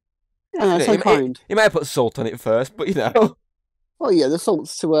of him. Yeah, that's so kind. He might have put salt on it first, but you know. Oh yeah, the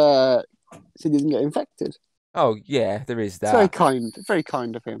salt's so he doesn't get infected. Oh yeah, there is that. It's very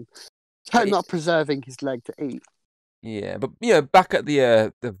kind of him. Not preserving his leg to eat. Yeah, but you know, back at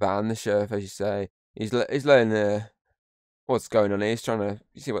the van, the sheriff, as you say, he's learning what's going on here. He's trying to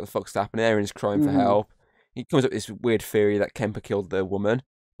see what the fuck's happening. Aaron's crying for help. He comes up with this weird theory that Kemper killed the woman,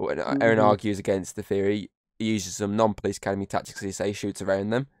 but when Aaron argues against the theory, he uses some non-police academy tactics. He say shoots around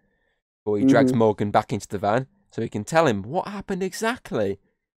them, or he drags Morgan back into the van so he can tell him what happened exactly.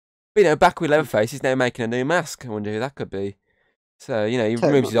 But, you know, back with Leatherface, he's now making a new mask. I wonder who that could be. So, you know, he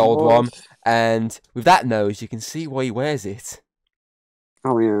removes his old one, and with that nose, you can see why he wears it.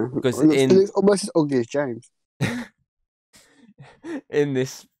 Oh, yeah. Because it looks almost as ugly as James. In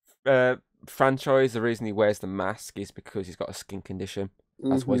this franchise, the reason he wears the mask is because he's got a skin condition.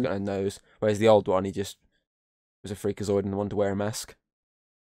 That's why he's got a nose. Whereas the old one, he just was a freakazoid and wanted to wear a mask.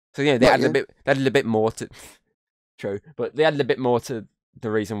 So, yeah, they added a bit more to... True. But they added a bit more to the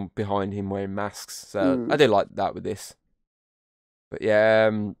reason behind him wearing masks. So, I do like that with this. But yeah,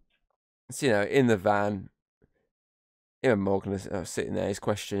 so, you know, in the van, him and Morgan is sitting there, he's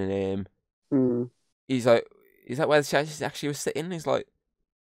questioning him. He's like, is that where she actually was sitting? He's like,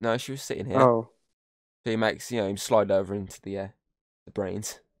 no, she was sitting here. Oh. So he makes, you know, him slide over into the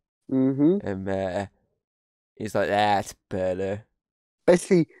brains. And he's like, that's better.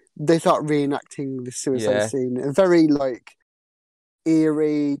 Basically, they start reenacting the suicide scene. A very, like,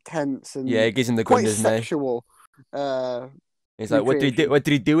 eerie, tense, and it gives him the gun, quite sexual. He's like, what did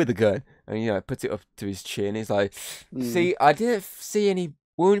he do with the gun? And, you know, puts it up to his chin. He's like, see, I didn't see any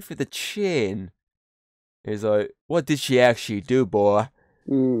wound for the chin. He's like, what did she actually do, boy?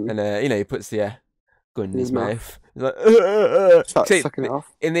 And, you know, he puts the gun in his mouth. He's like, starts sucking it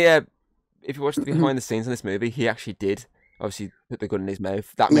off. In the, if you watch the behind the scenes in this movie, he actually did, obviously, put the gun in his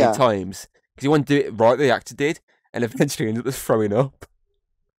mouth that many times. Because he wanted to do it right, the actor did. And eventually ended up throwing up.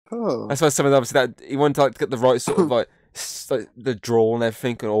 Oh. That's why some of them, obviously, that he wanted to like, get the right sort of, like the draw and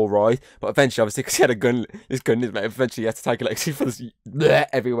everything and all right, but eventually, obviously, because he had this gun in his mouth, eventually he had to take it like for this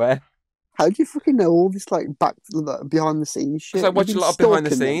everywhere. How do you fucking know all this like behind the scenes shit? Because I watch a lot of behind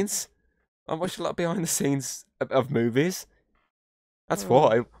the scenes. I watch a lot behind the scenes of movies. That's Oh.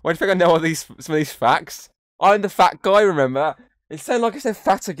 why. Why do you think I know some of these facts? I'm the fat guy, remember? It sounded like I said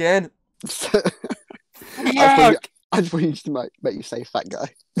fat again. I just want you to make you say fat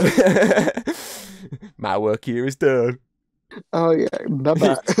guy. My work here is done. Oh yeah,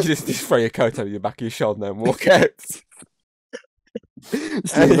 bye. You just throw your coat over your back of your shoulder and walk out.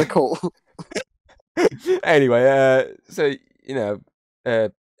 It's the call. Anyway, so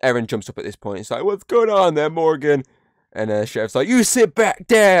Erin jumps up at this point. It's like, "What's going on there, Morgan?" And Sheriff's like, "You sit back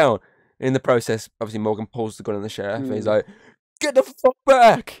down." In the process, obviously Morgan pulls the gun on the sheriff, and he's like, "Get the fuck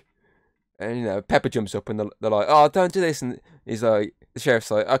back!" And Pepper jumps up, and they're like, "Oh, don't do this." And he's like, the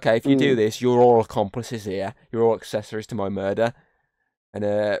sheriff's like, "Okay, if you do this, you're all accomplices here. You're all accessories to my murder."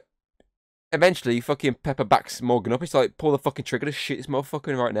 And eventually, fucking Pepper backs Morgan up. He's like, "Pull the fucking trigger to shoot this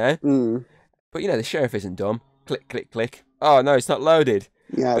motherfucker right now." But the sheriff isn't dumb. Click, click, click. Oh no, it's not loaded.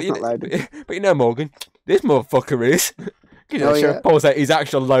 Yeah, it's not loaded. But Morgan, this motherfucker is. The sheriff pulls out his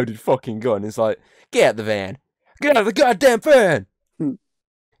actual loaded fucking gun. It's like, "Get out the van. Get out of the goddamn van."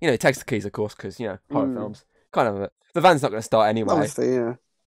 He takes the keys, of course, because, horror films. Kind of, the van's not going to start anyway. Honestly, yeah.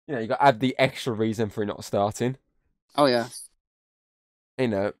 You got to add the extra reason for it not starting. Oh, yeah.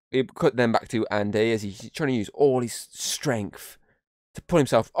 He cut them back to Andy as he's trying to use all his strength to pull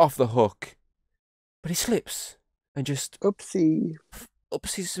himself off the hook. But he slips and just... Oopsies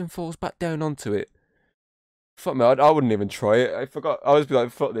and falls back down onto it. Fuck me, I wouldn't even try it. I forgot. I was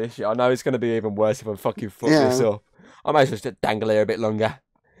like, fuck this shit. I know it's going to be even worse if I fucking fuck this up. I might as well just dangle here a bit longer.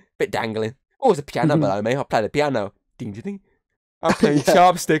 Bit dangling. Oh, there's a piano below me. I'll play the piano. Ding, ding, ding. I'm playing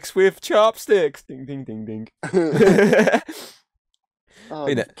chopsticks with chopsticks. Ding, ding, ding, ding.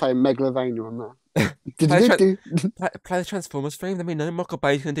 Play Megalovania on that. Play the Transformers theme. Then we know Michael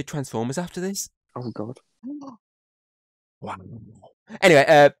Bay's going to do Transformers after this. Oh, God. Wow.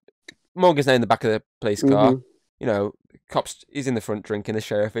 Anyway, Morgan's now in the back of the police car. Cops, he's in the front drinking, the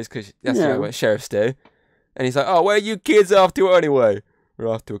sheriff is, because that's what sheriffs do. And he's like, "Oh, where are you kids off to anyway?" "We're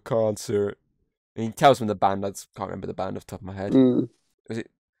off to a concert." And he tells them the band. I just can't remember the band off the top of my head. Was it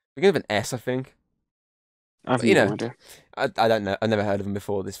beginning of an S, I think? I have no idea. I don't know. I've never heard of him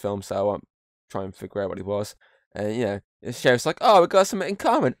before this film, so I won't try and figure out what he was. And, the sheriff's like, "Oh, we got something in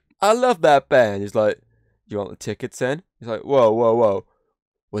common. I love that band." He's like, "You want the tickets then?" He's like, "Whoa, whoa, whoa.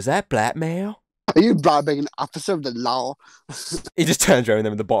 Was that blackmail?" "Are you bribing an officer of the law?" He just turns around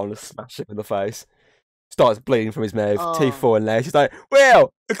them in the bottle and smashes him in the face. Starts bleeding from his mouth, teeth falling out. He's like,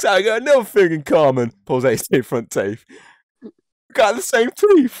 "Well, looks like I got another thing in common." Pulls out his two front teeth. Got the same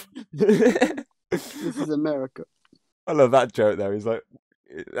teeth. This is America. I love that joke though. He's like,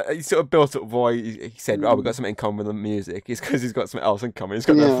 he sort of built up why he said, "Oh, we got something in common with the music." It's because he's got something else in common. He's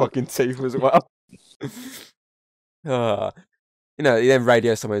got no fucking teeth as well. He then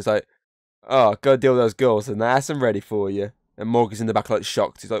radios someone. He's like, "Oh, go deal with those girls and ask them ready for you." And Morgan's in the back like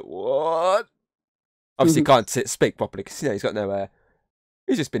shocked. He's like, "What?" Obviously, he can't speak properly because he's got no.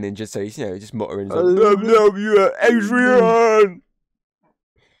 He's just been injured, so he's just muttering. He's like, "Love you, Adrian."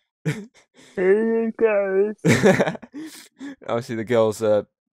 Here you go. Obviously, the girls in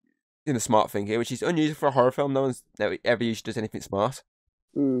the smart thing here, which is unusual for a horror film. No one's ever usually does anything smart.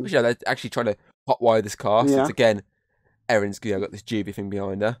 Which, they're actually trying to hotwire this car. So it's, again, Erin's got this juvie thing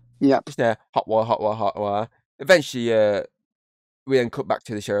behind her. Yeah. Just now, hotwire. Eventually, we then cut back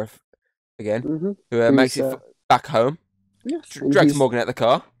to the sheriff again, who makes it back home. Yes. Drags Morgan out of the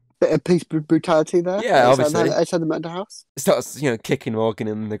car. Bit of police brutality there. Yeah, obviously. Outside the murder house. Starts, kicking Morgan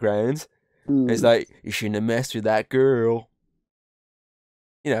in the ground. It's like, "You shouldn't have messed with that girl."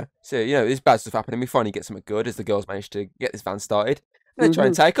 So, this bad stuff happening. We finally get something good as the girls manage to get this van started. And they try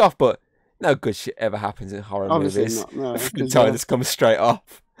and take off, but no good shit ever happens in horror movies. Not, no, the tire just comes straight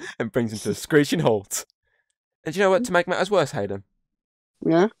off and brings him to a screeching halt. And do you know what, to make matters worse, Hayden?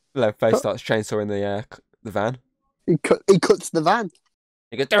 Yeah? Leatherface starts chainsawing the van. He cuts the van.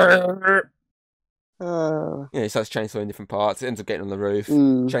 He goes, he starts chainsawing different parts. It ends up getting on the roof,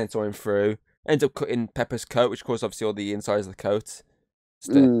 chainsawing through. Ends up cutting Pepper's coat, which causes obviously all the insides of the coat.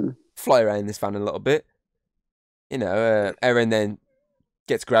 Just to fly around this van a little bit. Erin then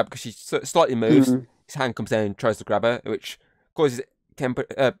gets grabbed because she slightly moves. His hand comes down and tries to grab her, which causes Pepper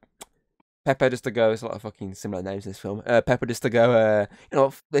just to go. There's a lot of fucking similar names in this film. Pepper just to go,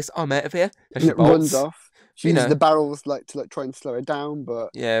 I'm out of here. She runs off. She uses the barrels to try and slow her down,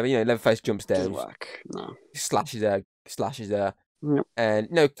 but Leatherface jumps down. Doesn't work. No. Slashes her. Yep.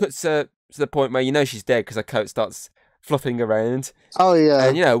 And cuts her to the point where she's dead because her coat starts fluffing around. Oh yeah.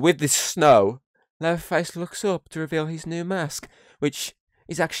 And with this snow, Leatherface looks up to reveal his new mask, which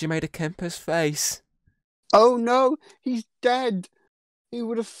is actually made of Kemper's face. Oh no, he's dead. He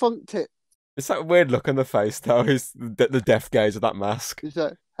would have funked it. It's that weird look on the face, though. Is the death gaze of that mask. He's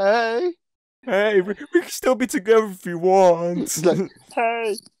like, hey. Hey, we can still be together if you want. He's like,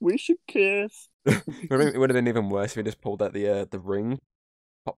 hey, we should kiss. It would have been even worse if he just pulled out the ring,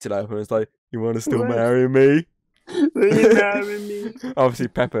 popped it open, and was like, "You want to still marry me? Will you marry me?" Obviously,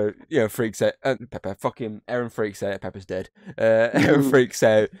 Pepper, freaks out. Fucking Aaron freaks out. Pepper's dead. Aaron freaks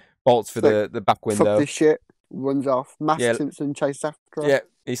out, bolts for the back window. Fuck this shit. Runs off. Master Simpson chases after her. Yeah,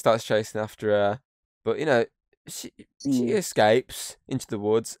 he starts chasing after her, but she escapes into the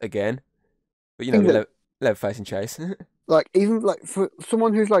woods again. But Leatherface and chase. Like, even like for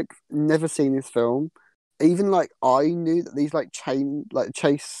someone who's like never seen this film, even like I knew that these like chainsaw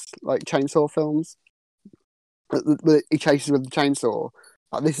films, he chases with the chainsaw.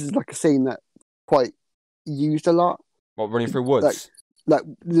 Like, this is like a scene that quite used a lot. What, running through woods? Like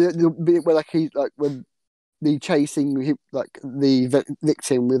the bit where like he's like when the chasing like the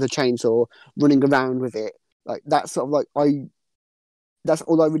victim with a chainsaw, running around with it. Like that's sort of like that's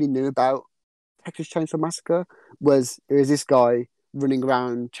all I really knew about Texas Chainsaw Massacre was this guy running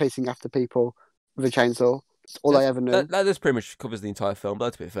around chasing after people with a chainsaw. That's all I ever knew. That just pretty much covers the entire film, though,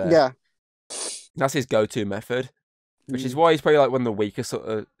 to be fair. Yeah. That's his go-to method, which is why he's probably like one of the weaker sort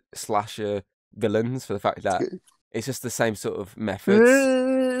of slasher villains, for the fact that it's just the same sort of methods.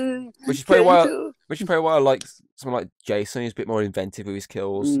 Which is probably why I like someone like Jason, who's a bit more inventive with his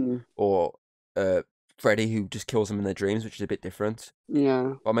kills, or Freddy, who just kills them in their dreams, which is a bit different.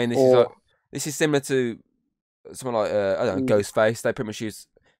 Yeah. But, I mean, this is similar to someone like I don't know, Ghostface. They pretty much use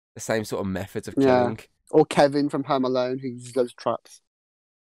the same sort of methods of killing. Or Kevin from Home Alone, who just does traps.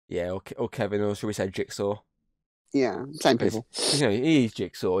 Yeah, or Kevin, or should we say Jigsaw? Yeah, same people. He's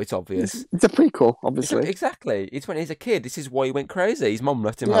Jigsaw. It's obvious. It's a prequel, obviously. Exactly. It's when he's a kid. This is why he went crazy. His mum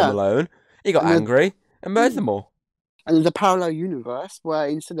left him home alone. He got angry and murdered them all. And there's a parallel universe where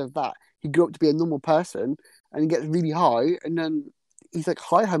instead of that, he grew up to be a normal person and he gets really high, and then he's like,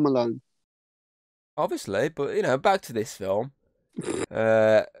 "Hi, Home Alone." Obviously, but back to this film.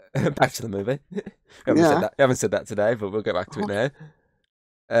 Back to the movie. We haven't said that today, but we'll get back to it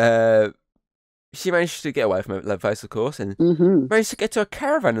now. She managed to get away from Leatherface, of course, and managed to get to a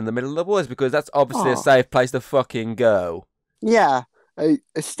caravan in the middle of the woods, because that's obviously a safe place to fucking go. Yeah, a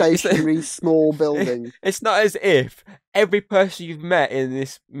stationary small building. It's not as if every person you've met in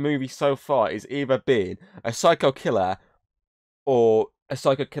this movie so far is either being a psycho killer or a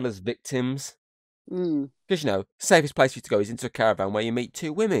psycho killer's victims. Because, safest place for you to go is into a caravan where you meet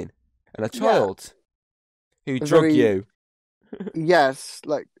two women and a child who drug you. Yes,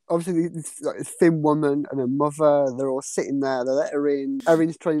 like, obviously, this thin woman and her mother, they're all sitting there, they let her in.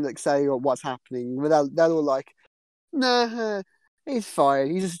 Everyone's trying to, like, say what's happening. But they're all like, nah, he's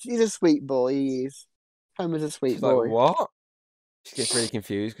fine. He's a sweet boy, he is. Homer's a sweet boy. Like, what? She gets really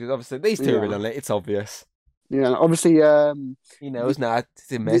confused, because obviously these two are in on it, it's obvious. Yeah, obviously, he knows not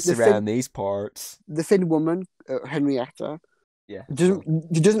to mess around these parts. The thin woman, Henrietta, she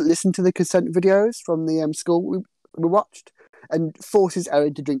doesn't listen to the consent videos from the school we watched, and forces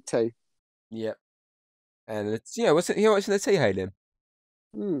Erin to drink tea. Yep. And it's what's in the tea, Hayden?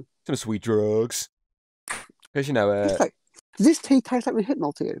 Some sweet drugs. Because does this tea taste like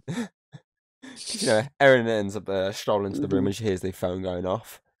rehypnol to you? Erin ends up strolling into the room and she hears the phone going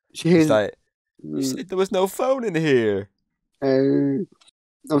off. She's like, "You said there was no phone in here."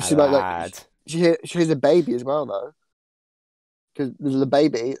 Obviously, like she hears a baby as well, though, because there's a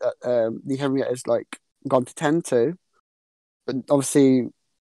baby that the Henrietta's like gone to tend to, but obviously,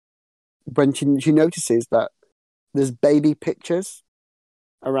 when she notices that there's baby pictures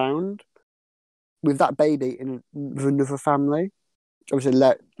around with that baby with another family, obviously,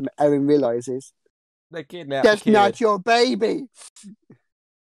 Erin realizes they kidnapped that's the kid. Not your baby.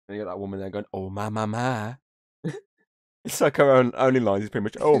 And you got that woman there going, "Oh my." It's like her only lines is pretty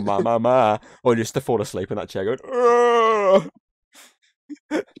much, "Oh my," or just to fall asleep in that chair going, "Oh."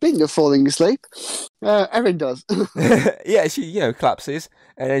 Speaking of falling asleep, Erin does. Yeah, she collapses,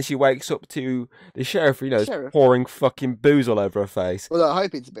 and then she wakes up to the sheriff, pouring fucking booze all over her face. Well, I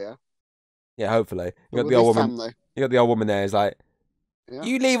hope it's beer. Yeah, hopefully. You got the old woman. Family. You got the old woman there. Is like,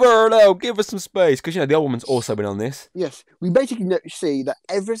 "You leave her alone. Give her some space," because the old woman's also been on this. Yes, we basically see that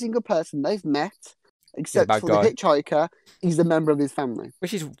every single person they've met, except for the hitchhiker, is a member of his family.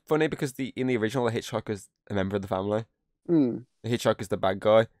 Which is funny because in the original, the hitchhiker's a member of the family. The hitchhiker's the bad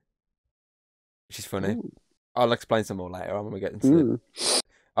guy, which is funny. I'll explain some more later when we get into it.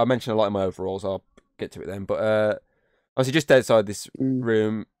 I'll mention a lot in my overalls. I'll get to it then. But obviously, just outside this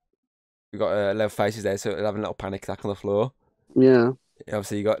room, we got Leatherface there, so they're having a little panic attack on the floor. Yeah.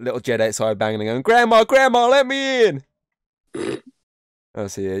 Obviously, you got little Jed outside banging and going, "Grandma, let me in!"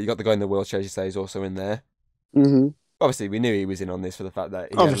 Obviously, you got the guy in the wheelchair, as you say, is also in there. Mm-hmm. Obviously, we knew he was in on this for the fact that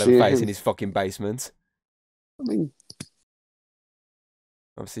he had Obviously, Leatherface in his fucking basement. I mean,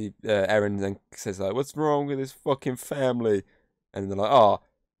 Obviously, Erin then says like, "What's wrong with this fucking family?" And they're like, "Oh,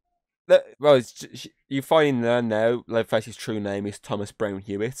 well, you find there now. Leatherface's true name is Thomas Brown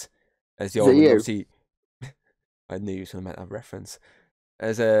Hewitt." As the is old it woman, you? obviously, I knew you were going to make that reference.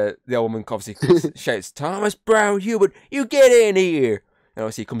 As the old woman obviously shouts, "Thomas Brown Hewitt, you get in here!" And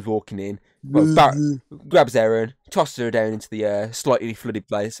obviously he comes walking in. Well, grabs Erin, tosses her down into the slightly flooded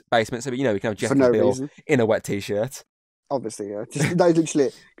basement, so you know we can have Jeff For no Bill reason. in a wet t-shirt. Obviously, yeah. Just that's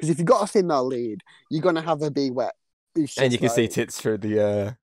literally because if you've got a female lead, you're gonna have her be wet. And you can see tits through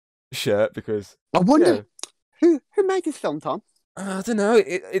the shirt because I wonder who made this film, Tom. I don't know.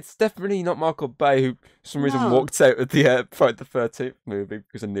 It's definitely not Michael Bay, who for some reason No. walked out of the Friday the 13th movie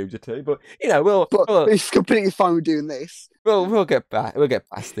because of nudity. But you know, But he's completely fine with doing this. we'll get back. We'll get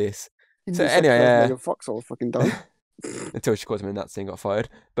past this. He So just anyway, Megan Fox all fucking done. until she calls him in that scene, got fired.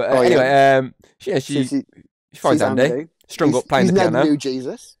 But anyway, she finds Andy strung up playing the piano. He's new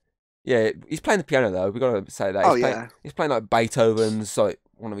Jesus. Yeah, he's playing the piano though. We got to say that. He's playing like Beethoven's, like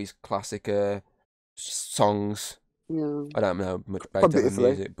one of his classic songs. Yeah. I don't know much Beethoven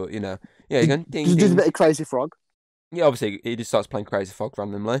music, but you know, yeah, he's going ding ding. He does a ding. bit of Crazy Frog. Yeah, obviously he just starts playing Crazy Frog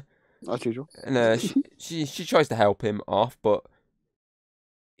randomly. As usual. And she tries to help him off, but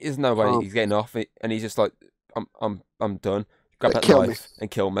there's no way he's getting off. And he's just like, I'm done. Grab that knife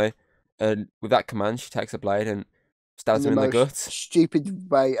and kill me. And with that command, she takes a blade and stabs him in the gut. Stupid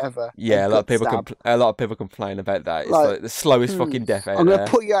way ever. Yeah, a lot of people complain about that. It's like the slowest fucking death out there. I'm gonna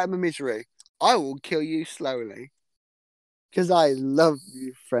put you out of my misery. I will kill you slowly. Because I love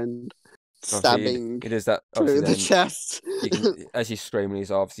you, friend. Stabbing it is that through the chest. As he's screaming,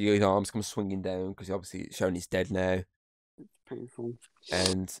 his arms come swinging down because obviously it's showing he's dead now. It's painful.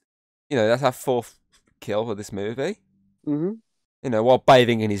 And you know that's our fourth kill of this movie. Mm-hmm. You know, while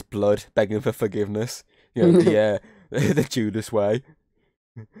bathing in his blood, begging for forgiveness. You know, the Judas way.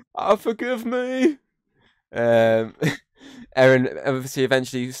 Oh, forgive me. Erin obviously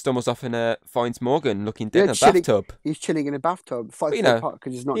eventually stumbles off and finds Morgan looking dead in a bathtub. He's chilling in a bathtub, fighting apart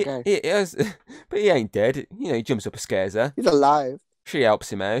because he's not gay. But he ain't dead. You know, he jumps up and scares her. He's alive. She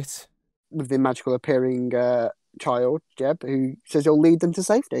helps him out with the magical appearing child, Jeb, who says he'll lead them to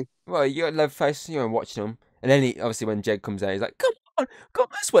safety. Well, you got Leatherface, you know, watching him, and then obviously when Jed comes out, he's like, "Come on,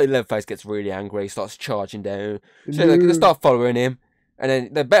 this way." Leatherface gets really angry, he starts charging down. So they're gonna start following him. And then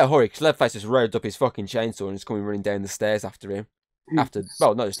they better hurry because Leatherface just revved up his fucking chainsaw and is coming running down the stairs after him. Not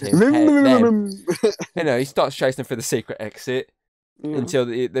just him. Them. You know, he starts chasing them through the secret exit until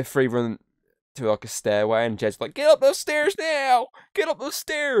the three run to like a stairway, and Jed's like, "Get up those stairs now! Get up those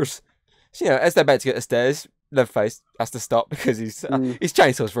stairs!" So, you know, as they're about to get the stairs, Leatherface has to stop because his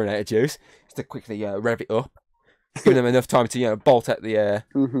chainsaw's running out of juice. He has to quickly rev it up, giving them enough time to bolt out the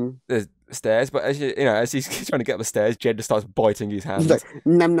stairs. But as as he's trying to get up the stairs, Jed just starts biting his hand. He's like,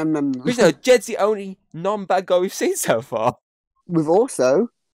 nom nom nom. Because Jed's the only non-bad guy we've seen so far. With also,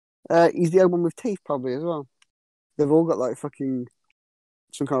 he's the only one with teeth probably as well. They've all got like fucking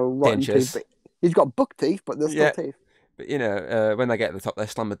some kind of rotten teeth. But he's got buck teeth, but they're still teeth. But when they get to the top, they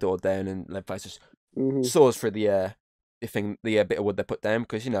slam the door down, and Leatherface just saws through the bit of wood they put down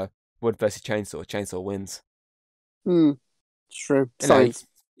because wood versus chainsaw wins. It's true. Science.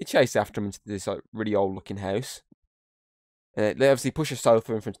 He chases after him into this like really old looking house. And they obviously push a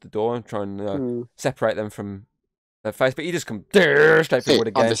sofa in front of the door and try and separate them from their face, but he just comes straight forward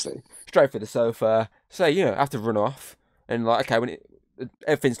again, obviously. Straight for the sofa. So have to run off, and like okay,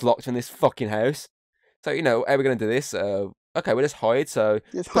 everything's locked in this fucking house. So how are we gonna do this? Okay, we'll just hide. So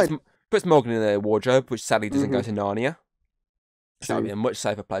puts Morgan in a wardrobe, which sadly doesn't go to Narnia. So that'd be a much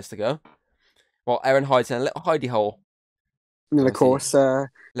safer place to go. While Erin hides in a little hidey hole. And then, of course,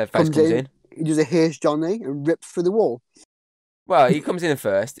 Leatherface comes in. He does a here's Johnny and rips through the wall. Well, he comes in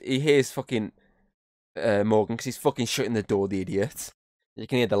first. He hears fucking Morgan because he's fucking shutting the door, the idiot. You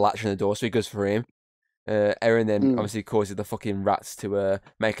can hear the latch on the door, so he goes for him. Erin then obviously causes the fucking rats to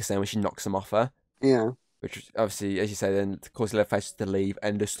make a sound when she knocks them off her. Yeah. Which obviously, as you say, then causes Leatherface to leave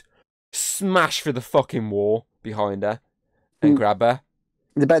and just smash through the fucking wall behind her and grab her.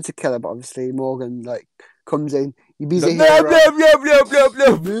 They're about to kill her, but obviously Morgan comes in. He's a hero.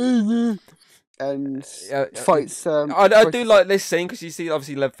 And fights. I do like this scene because you see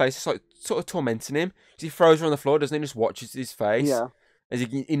obviously Leatherface is like sort of tormenting him. He throws her on the floor, doesn't he? Just watches his face. Yeah. As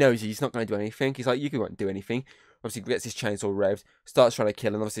he knows he's not going to do anything. He's like, you can't do anything. Obviously, gets his chainsaw revved, starts trying to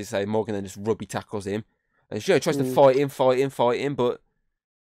kill him. Obviously, Morgan then just rugby tackles him, and she tries to fight him. But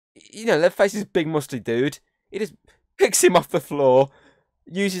Leatherface is a big muscly dude. He just picks him off the floor,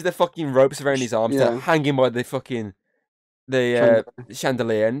 uses the fucking ropes around his arms to hang him by the fucking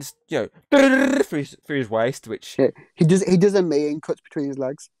chandelier, and through his waist, which he does a me and cuts between his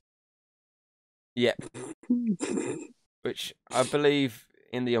legs. Yeah, which I believe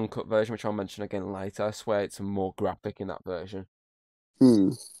in the uncut version, which I'll mention again later. I swear it's more graphic in that version.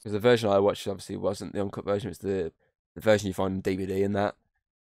 Because the version I watched obviously wasn't the uncut version; it was the version you find on DVD and that.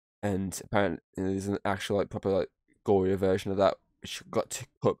 And apparently, there's an actual like proper like gorier version of that, which got to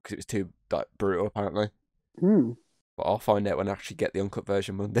cut because it was too like brutal apparently. But I'll find out when I actually get the uncut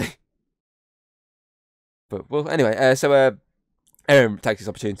version Monday. But well, anyway, so Erin takes this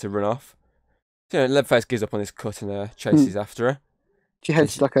opportunity to run off. So, Leatherface gives up on his cut and chases after her. She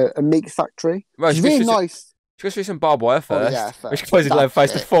heads to like a meat factory. Well, it's really nice. She goes through some barbed wire first, which causes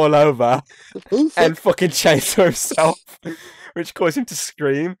Leatherface to fall over and fucking chainsaw himself, which causes him to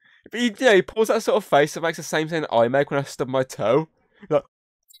scream. But he pulls that sort of face that makes the same thing that I make when I stub my toe. Like,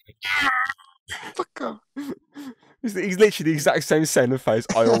 fuck off. He's literally the exact same sound of face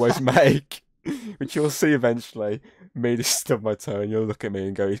I always make, which you'll see eventually. Me just stub my toe, and you'll look at me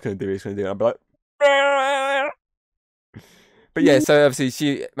and go, "He's going to do it. He's going to do it." I'll be like, but yeah. So obviously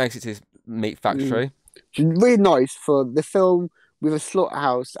she makes it to this meat factory. It's really nice for the film with a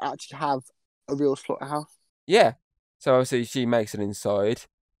slaughterhouse to actually have a real slaughterhouse. Yeah. So obviously she makes it inside.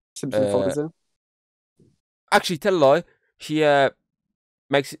 Actually, tell a lie. She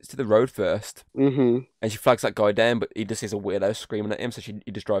makes it to the road first, and she flags that guy down, but he just hears a weirdo screaming at him, so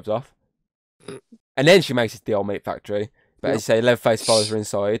he just drives off. And then she makes it to the old meat factory. But as you say, Leatherface follows her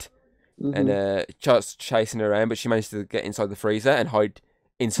inside, and starts chasing her around, but she manages to get inside the freezer and hide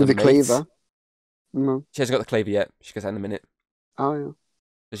inside the cleaver. She hasn't got the cleaver yet. She goes out in a minute. Oh, yeah.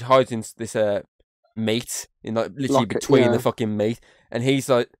 So she hides in this meat, in like literally between the fucking meat, and he's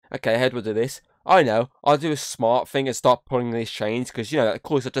like, "Okay, Head will do this. I know. I'll do a smart thing and start pulling these chains because of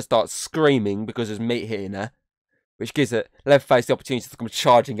course, I just start screaming because there's meat hitting her, which gives Leatherface the opportunity to come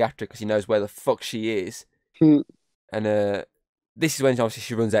charging after her because he knows where the fuck she is. And this is when obviously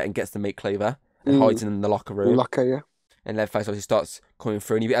she runs out and gets the meat cleaver and hides in the locker room. And Leatherface obviously starts coming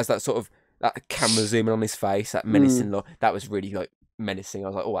through, and he has that sort of that camera zooming on his face, that menacing look. That was really like menacing. I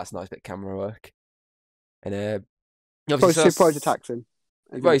was like, "Oh, that's a nice bit of camera work." And surprise attacks him.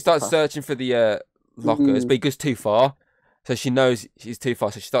 Well, he starts searching for the lockers, but he goes too far. So she knows she's too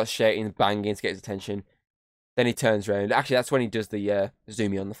far, so she starts shouting and banging to get his attention. Then he turns around. Actually, that's when he does the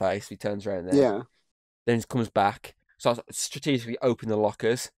zooming on the face. He turns around there. Yeah. Then he comes back, starts strategically opening the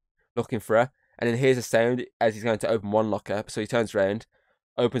lockers, looking for her, and then hears a sound as he's going to open one locker. So he turns around,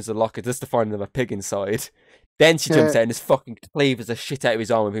 opens the locker just to find another pig inside. Then she jumps out and just fucking cleaves the shit out of his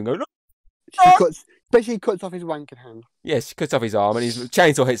arm with him going, Especially cuts off his wanking hand. Yeah, she cuts off his arm and his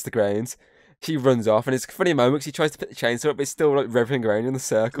chainsaw hits the ground. She runs off, and it's a funny moment because he tries to put the chainsaw up, but it's still like revving around in the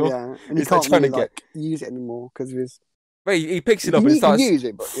circle. Yeah, and he can't really, use it anymore because of his... Well, he picks it up and starts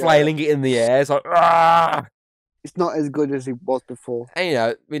flailing it in the air. It's like, ah! It's not as good as it was before.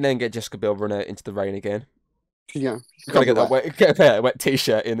 And we then get Jessica Biel run out into the rain again. Yeah. Gotta get that wet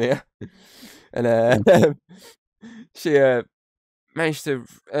t-shirt in there. And she managed to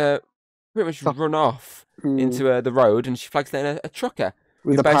pretty much run off into the road, and she flags down a trucker.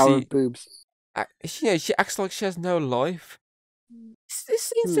 With the power of boobs. She acts like she has no life. This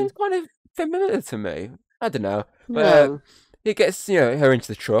scene seems kind of familiar to me. I don't know. But he gets her into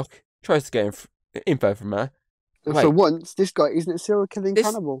the truck, tries to get info from her. For once, this guy isn't a serial killing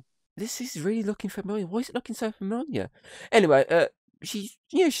cannibal. This is really looking familiar. Why is it looking so familiar? Anyway, she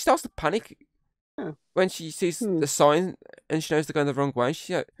starts to panic when she sees the sign and she knows they're going the wrong way.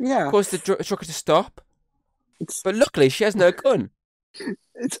 She calls the trucker to stop. But luckily, she has no gun.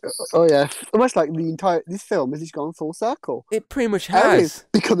 It's almost like this film has just gone full circle. It pretty much has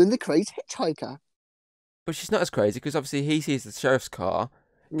becoming the crazy hitchhiker. But she's not as crazy because obviously he sees the sheriff's car,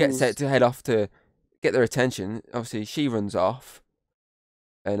 gets set to head off to get their attention. Obviously she runs off,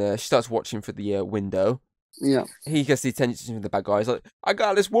 and she starts watching for the window. Yeah, he gets the attention of the bad guys. Like, I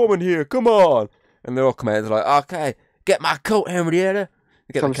got this woman here, come on! And they all come out. And they're like, okay, get my coat, Henrietta.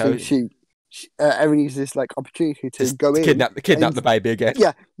 Get the coat. Erin uses this opportunity to go in, kidnap the baby again.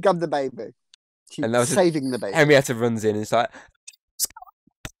 Yeah, grab the baby. She's saving the baby. Henrietta runs in and it's like,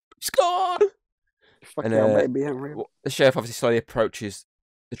 Scott! Fucking baby, the sheriff obviously slowly approaches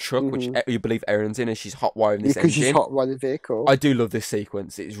the truck, which you believe Erin's in, and she's hot wiring this engine. Because she's hot wiring the vehicle. I do love this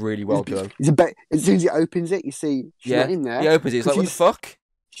sequence. It's really well done. As soon as he opens it, you see she's not in there. He opens it. It's like, what the fuck?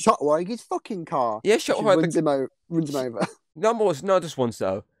 She's hot wiring his fucking car. Yeah, she runs him over. Not just once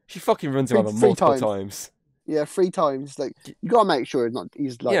though. She fucking runs him over multiple times. Yeah, 3 times. You gotta make sure he's not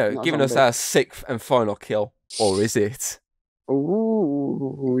giving us our 6th and final kill, or is it?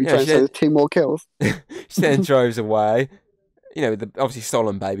 Ooh, you You know, trying to say there's 2 more kills? she then drives away. You know, with the obviously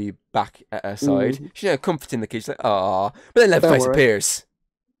stolen baby back at her side. She, comforting the kid. She's like, "Ah," but then Don't Leatherface worry. appears.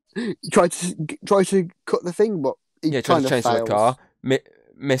 You try to cut the thing, but he Yeah, tries kind to of change the car, fails.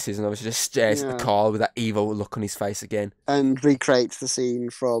 misses, and obviously just stares at the Yeah, car with that evil look on his face again. and recreates the scene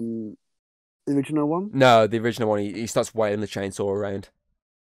from the original one. No, the original one, he starts wailing the chainsaw around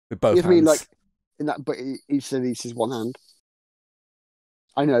with both You know what I mean? hands. Like in that, but he still uses one hand.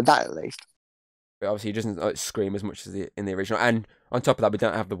 I know that at least. But obviously, he doesn't like, scream as much as in the original. And on top of that, we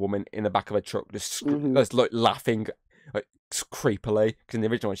don't have the woman in the back of a truck just like laughing like creepily. Because in the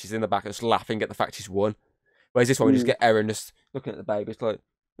original one, she's in the back just laughing at the fact she's won. Whereas this one, we just get Erin just looking at the baby. It's like,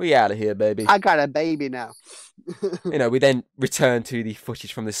 we out of here, baby. I got a baby now. You know, we then return to the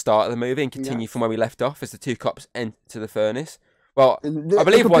footage from the start of the movie and continue from where we left off as the 2 cops enter the furnace. Well, I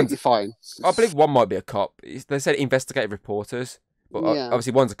believe one's fine. I believe one might be a cop. They said investigative reporters, but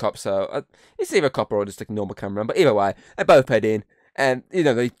obviously one's a cop, so it's either a cop or just a normal cameraman. But either way, they both head in, and you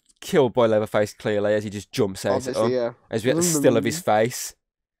know they killed Boy Leatherface clearly as he just jumps out at them, as we get the still of his face,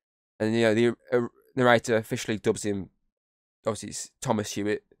 and you know the narrator officially dubs him. Obviously, it's Thomas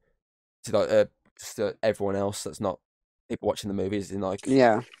Hewitt to like just everyone else that's not people watching the movies in like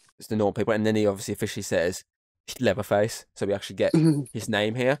it's the normal people, and then he obviously officially says Leatherface, so we actually get his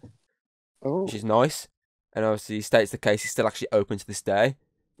name here, which is nice. And obviously he states the case is still actually open to this day.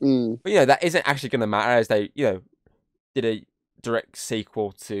 But you know that isn't actually going to matter as they did a direct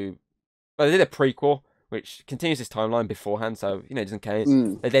sequel to, well they did a prequel which continues this timeline beforehand, so it doesn't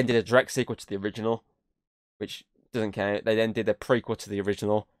count. They then did a direct sequel to the original, which doesn't count. They then did a prequel to the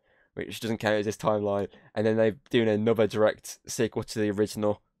original, which doesn't count as this timeline, and then they're doing another direct sequel to the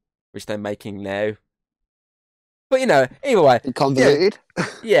original, which they're making now. But either way, convoluted.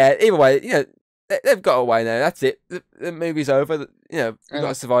 Yeah, either way, they've got away now. That's it. The movie's over. We've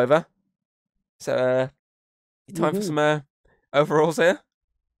got a survivor. So, time for some overalls here.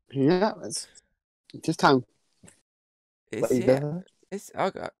 Yeah, it's just time. It's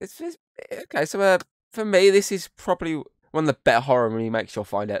okay. So, for me, this is probably one of the better horror remakes you'll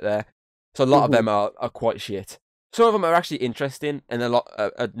find out there. So a lot of them are quite shit. Some of them are actually interesting and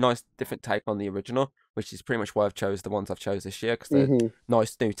a nice different take on the original, which is pretty much why I've chose the ones I've chose this year, because they're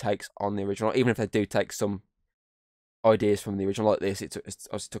nice new takes on the original, even if they do take some ideas from the original like this. It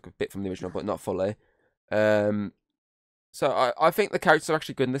obviously took a bit from the original, but not fully. So I think the characters are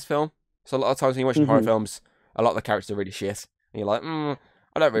actually good in this film. So a lot of times when you're watching horror films, a lot of the characters are really shit. And you're like, I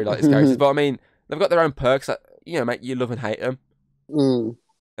don't really like these characters. But I mean, they've got their own perks that, make you love and hate them.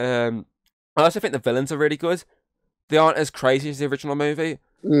 I also think the villains are really good. They aren't as crazy as the original movie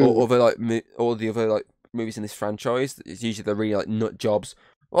or other all the other movies in this franchise. It's usually the really nut jobs.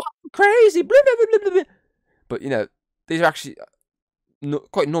 Oh, crazy, blah, blah, blah, blah, blah. But these are actually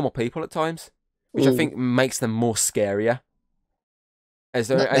quite normal people at times, which I think makes them more scarier. As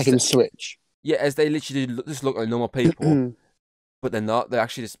they can switch. Yeah, as they literally just look like normal people, but they're not. They're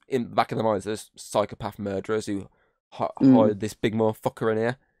actually just in the back of their minds. There's psychopath murderers who hide this big motherfucker in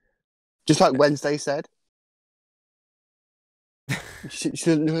here. Just like Wednesday said. She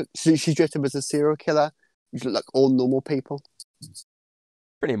dressed up as a serial killer. You look like all normal people.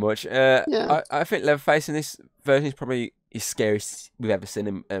 Pretty much. I think Leatherface in this version is probably his scariest we've ever seen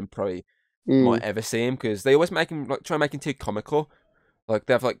him, and probably might ever see him, because they always make him try and make him too comical. Like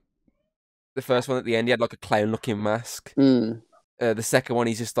they have the first one at the end, he had a clown-looking mask. The second one,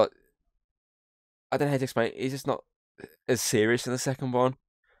 he's just I don't know how to explain it. He's just not as serious in the second one.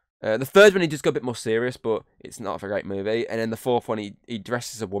 The third one, he just got a bit more serious, but it's not a great movie. And then the fourth one, he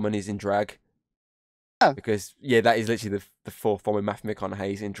dresses as a woman. He's in drag. Oh. Because, that is literally the fourth one with Matthew McConaughey.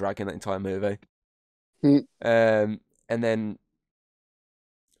 He's in drag in that entire movie. And then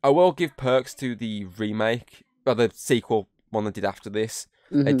I will give perks to the remake, or the sequel one they did after this.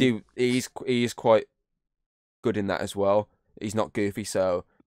 They do. He is quite good in that as well. He's not goofy, so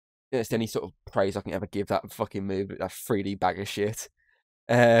it's any sort of praise I can ever give that fucking movie, that 3D bag of shit.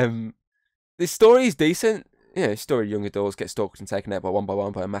 The story is decent. Story of young adults get stalked and taken out one by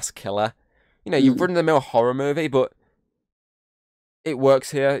one by a mass killer. You run the mill horror movie, but it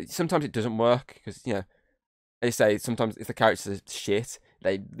works here. Sometimes it doesn't work because they say sometimes if the characters are shit,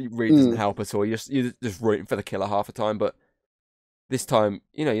 it really doesn't help at all. You're just rooting for the killer half the time, but this time,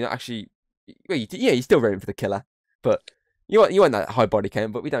 you're not actually. Well, you're still rooting for the killer, but you want that high body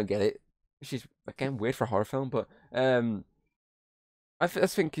count, but we don't get it, which is again weird for a horror film. But I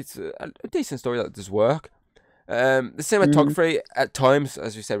think it's a decent story that does work. The cinematography at times,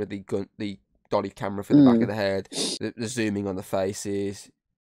 as we said, with the dolly camera for the back of the head, the zooming on the faces,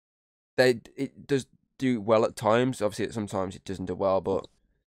 it does do well at times. Obviously, sometimes it doesn't do well, but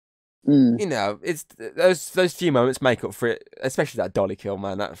Mm. you know, it's those few moments make up for it. Especially that dolly kill,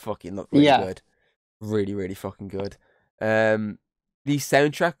 man. That fucking looked really Yeah. good, really, really fucking good. The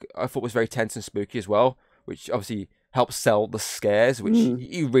soundtrack I thought was very tense and spooky as well, which obviously helps sell the scares, which Mm.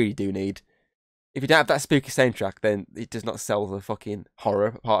 you really do need. If you don't have that spooky soundtrack, then it does not sell the fucking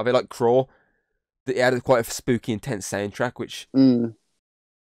horror part of it. Like Crawl, it had quite a spooky, intense soundtrack, which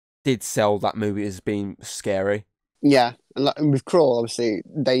did sell that movie as being scary. Yeah, and like, with Crawl, obviously,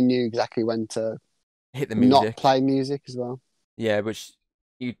 they knew exactly when to Hit the not music. play music as well. Yeah, which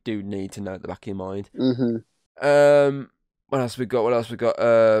you do need to know at the back of your mind. Mm-hmm. What else we got? What else we got?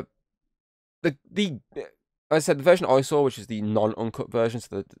 The I said the version I saw, which is the non-uncut version,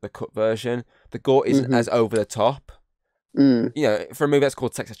 so the cut version, the gore isn't as over the top. Mm. You know, for a movie that's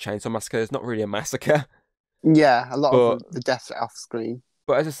called Texas Chainsaw Massacre, it's not really a massacre. Yeah, a lot But of the deaths are off screen.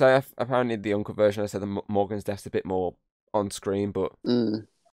 but as I say, apparently the uncut version, I said the Morgan's death's a bit more on screen. But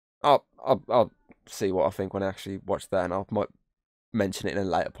I'll see what I think when I actually watch that, and I might mention it in a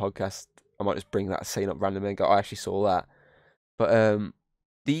later podcast. I might just bring that scene up randomly and go, I actually saw that. But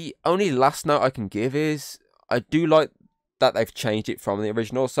the only last note I can give is I do like that they've changed it from the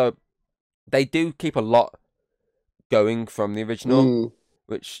original. So they do keep a lot going from the original,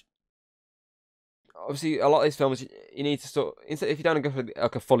 which obviously a lot of these films you need to sort of, if you don't go for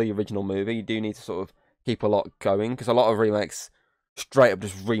like a fully original movie, you do need to sort of keep a lot going, because a lot of remakes straight up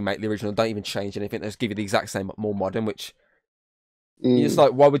just remake the original, don't even change anything. They just give you the exact same but more modern, which you're just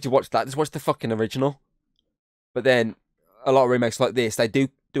like, why would you watch that? Just watch the fucking original. But then a lot of remakes like this, they do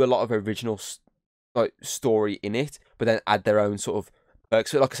a lot of original like story in it, but then add their own sort of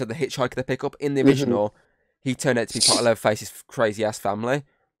perks. So like I said, the hitchhiker they pick up in the original, he turned out to be part of Leatherface's crazy ass family.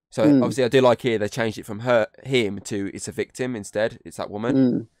 So obviously I do like here they changed it from him to it's a victim instead. It's that woman.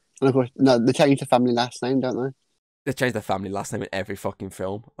 And of course, no, they changed the family last name, don't they? They changed the family last name in every fucking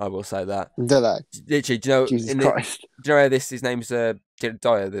film. I will say that. Do they? Literally, do you know? Jesus Christ. Do you know his name's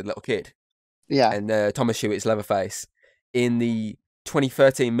Jedediah, the little kid? Yeah. And Thomas Hewitt's Leatherface. In the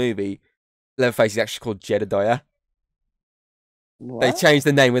 2013 movie, Leatherface is actually called Jedediah. What? They changed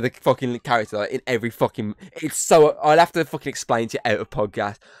the name of the fucking character like, in every fucking. It's so. I'll have to fucking explain to you out of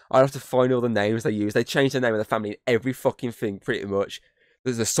podcast. I'll have to find all the names they use. They changed the name of the family in every fucking thing, pretty much.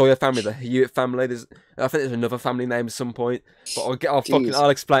 There's the Sawyer family, the Hewitt family. I think there's another family name at some point. But I'll explain.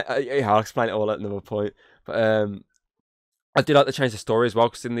 I'll explain it all at another point. But I do like to change the story as well,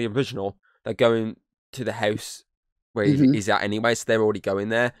 because in the original they're going to the house where he's at anyway, so they're already going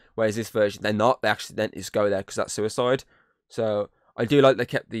there. Whereas this version, they're not. They accidentally just go there because that's suicide. So I do like they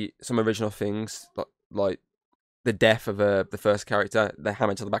kept some original things, like the death of the first character, the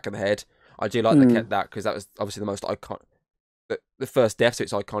hammer to the back of the head. I do like they kept that, because that was obviously the most iconic, the first death, so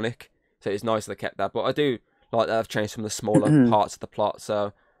it's iconic. So it's nice they kept that. But I do like that I've changed some of the smaller parts of the plot.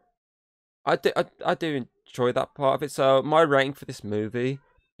 So I do enjoy that part of it. So my rating for this movie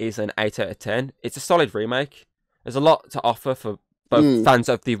is an 8 out of 10. It's a solid remake. There's a lot to offer for both fans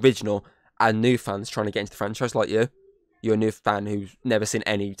of the original and new fans trying to get into the franchise like you. You're a new fan who's never seen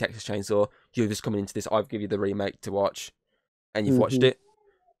any Texas Chainsaw. You're just coming into this. I've given you the remake to watch, and you've watched it.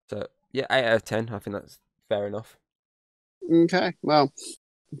 So yeah, 8 out of 10. I think that's fair enough. Okay, well,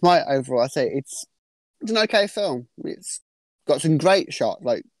 my overall, I say it's an okay film. It's got some great shots,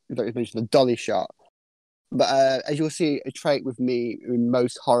 like you mentioned, the dolly shot. But as you'll see, a trait with me in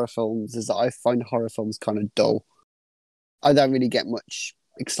most horror films is that I find horror films kind of dull. I don't really get much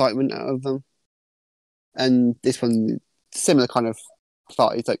excitement out of them. And this one, similar kind of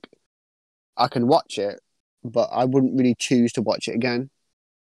plot. It's like, I can watch it, but I wouldn't really choose to watch it again.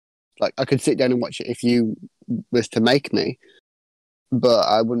 Like, I could sit down and watch it if you was to make me, but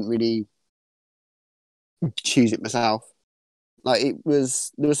I wouldn't really choose it myself. Like, there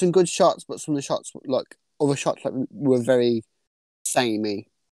were some good shots, but some of the shots, like, other shots were very samey.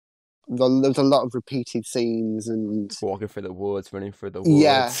 There was a lot of repeated scenes and walking through the woods, running through the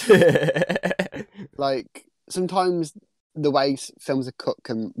woods. Yeah. Like, sometimes the way films are cut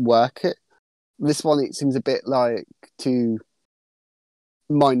can work it. This one, it seems a bit like too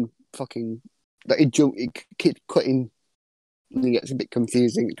mind fucking. Like it keeps cutting. And it gets a bit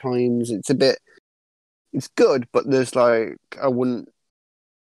confusing at times. It's good, but there's like I wouldn't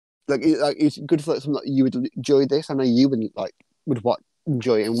like. It's good for something that you would enjoy this. I know you would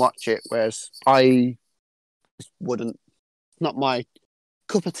enjoy it and watch it, whereas I just wouldn't. Not my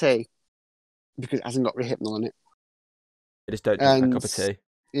cup of tea because it hasn't got rehypnol on it. I just don't drink that cup of tea.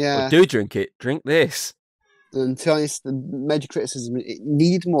 Yeah. Or do drink it. Drink this. And to be honest, the major criticism, it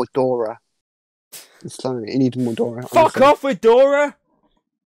needed more Dora. It needed more Dora. Fuck off with Dora!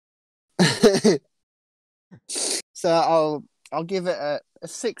 So I'll give it a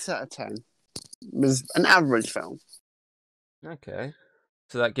 6 out of 10. It was an average film. Okay.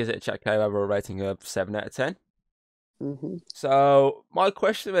 So that gives it a check out overall rating of 7 out of 10. Mm-hmm. So my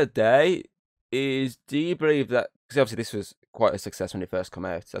question of the day is: do you believe that? Because obviously this was quite a success when it first came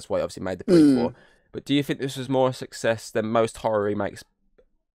out. That's why it obviously made the prequel. But do you think this was more a success than most horror remakes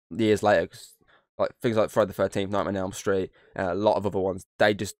years later? 'Cause, like things like Friday the 13th, Nightmare on Elm Street, a lot of other ones,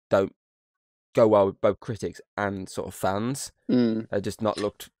 they just don't go well with both critics and sort of fans. They're just not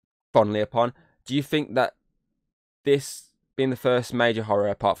looked fondly upon. Do you think that this being the first major horror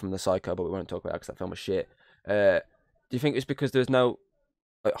apart from the Psycho, but we won't talk about that because that film was shit? Do you think it's because there's no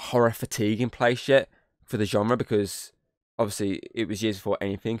like, horror fatigue in place yet for the genre because obviously it was years before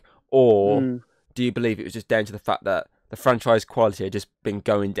anything, or do you believe it was just down to the fact that the franchise quality had just been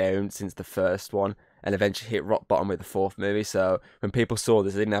going down since the first one and eventually hit rock bottom with the fourth movie? So when people saw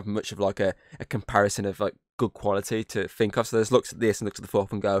this, they didn't have much of like a comparison of like good quality to think of. So they just looks at this and looks at the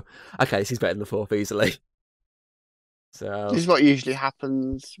fourth and go, okay, this is better than the fourth easily. So This is what usually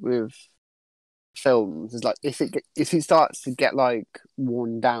happens with films. Is like if it starts to get like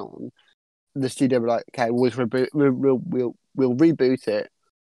worn down, the studio will be like, okay, we'll reboot, we'll reboot it,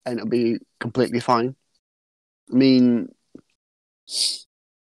 and it'll be completely fine. I mean,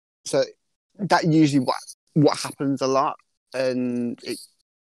 so that usually what happens a lot, and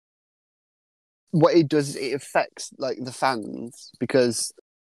what it does is it affects like the fans because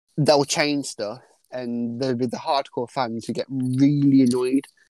they'll change stuff, and there'll be the hardcore fans who get really annoyed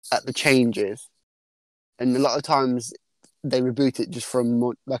at the changes, and a lot of times they reboot it just from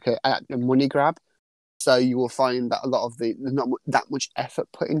like a money grab. So you will find that a lot of there's not that much effort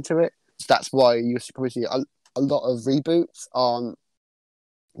put into it. So that's why you probably see a lot of reboots aren't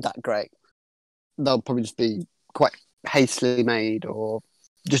that great. They'll probably just be quite hastily made or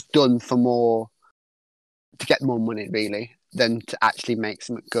just done for more to get more money, really, than to actually make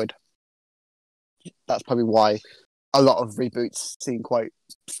something good. That's probably why a lot of reboots seem quite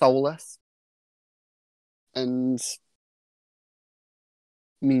soulless. And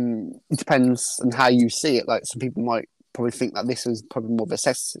I mean, it depends on how you see it. Like some people might probably think that this was probably more of a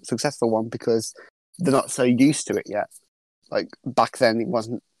successful one because they're not so used to it yet. Like back then, it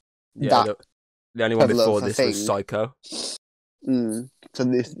wasn't yeah, that the only one prevalent before of a this was thing. Psycho. So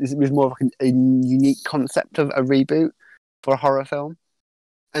this was more of like a unique concept of a reboot for a horror film,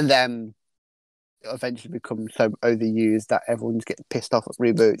 and then it eventually becomes so overused that everyone's getting pissed off at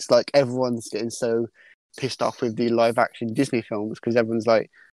reboots. Like everyone's getting so pissed off with the live action Disney films because everyone's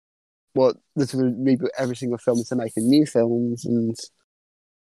like, well, this will reboot every single film to making new films, and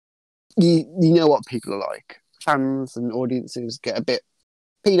you know what people are like. Fans and audiences get a bit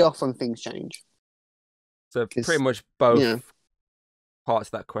peed off when things change. So pretty much Yeah, both parts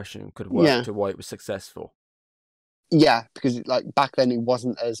of that question could work yeah, to why it was successful. yeah, because like back then it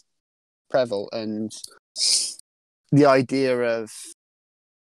wasn't as prevalent, and the idea of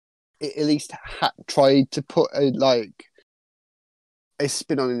it at least tried to put a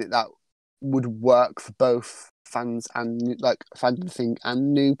spin on it that would work for both fans and like fans of the thing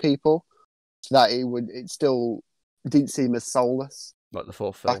and new people, so that it still didn't seem as soulless Like the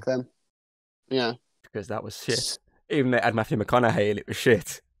fourth film. back then. Yeah. Because that was shit. Even though it had Matthew McConaughey and it was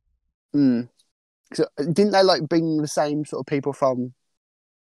shit. So, didn't they like bring the same sort of people from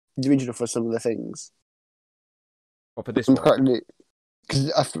the original for some of the things? Or for this one.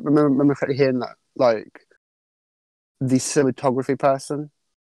 Because I remember correctly hearing that like the cinematography person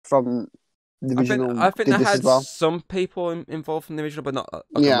from the original I think did they this had as well. some people involved from the original, but not like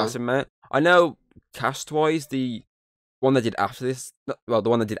a Yeah. massive amount. I know cast wise, the one they did after this, well, the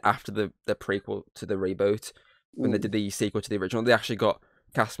one they did after the prequel to the reboot, when they did the sequel to the original, they actually got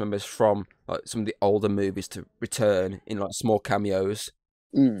cast members from like some of the older movies to return in like small cameos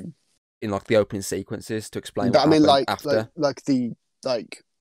in like the opening sequences to explain But what I mean, happened after. like the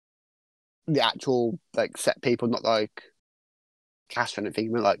actual like set people, not like cast or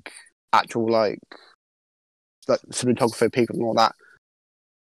anything, but like actual like cinematographer people and all that.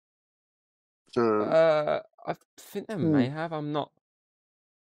 I think they may have. I'm not.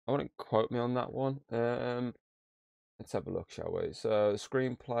 I wouldn't quote me on that one. Let's have a look, shall we? So the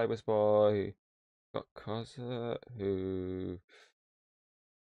screenplay was by Scott Koza, who,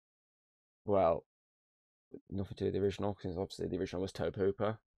 well, nothing to do with the original, because obviously the original was Tobe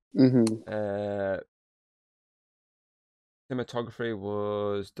Hooper. Cinematography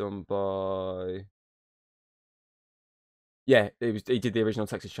was done by, yeah, he did the original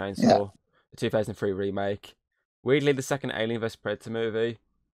Texas Chainsaw, the 2003 remake. Weirdly, the second Alien vs Predator movie,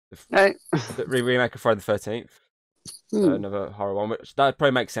 the remake of Friday the 13th. So another horror one, which that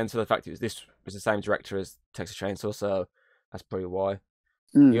probably makes sense for the fact this was the same director as Texas Chainsaw, so that's probably why.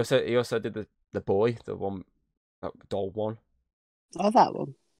 He also did the boy, the one, doll one. Oh, that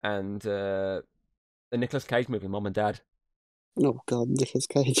one. And the Nicolas Cage movie, Mom and Dad. Oh God, Nicolas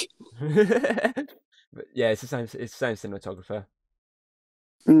Cage. But yeah, it's the same. It's the same cinematographer.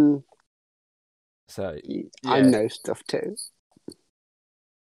 So yeah, I know stuff too.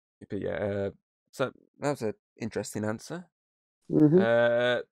 But yeah, so that was an interesting answer.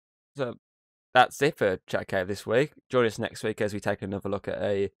 Mm-hmm. So that's it for Chat Cave this week. Join us next week as we take another look at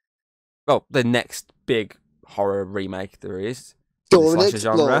the next big horror remake there is in the slasher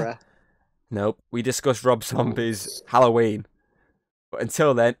genre. Nope, we discussed Rob Zombie's Halloween. But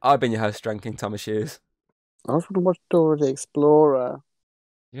until then, I've been your host, Dranking Thomas Hughes. I was going to watch Dora the Explorer.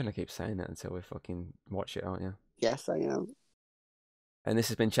 You're gonna keep saying that until we fucking watch it, aren't you? Yes, I am. And this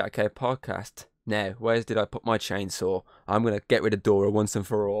has been Chat Cave Podcast. Now, where did I put my chainsaw? I'm gonna get rid of Dora once and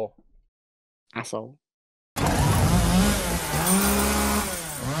for all. Asshole.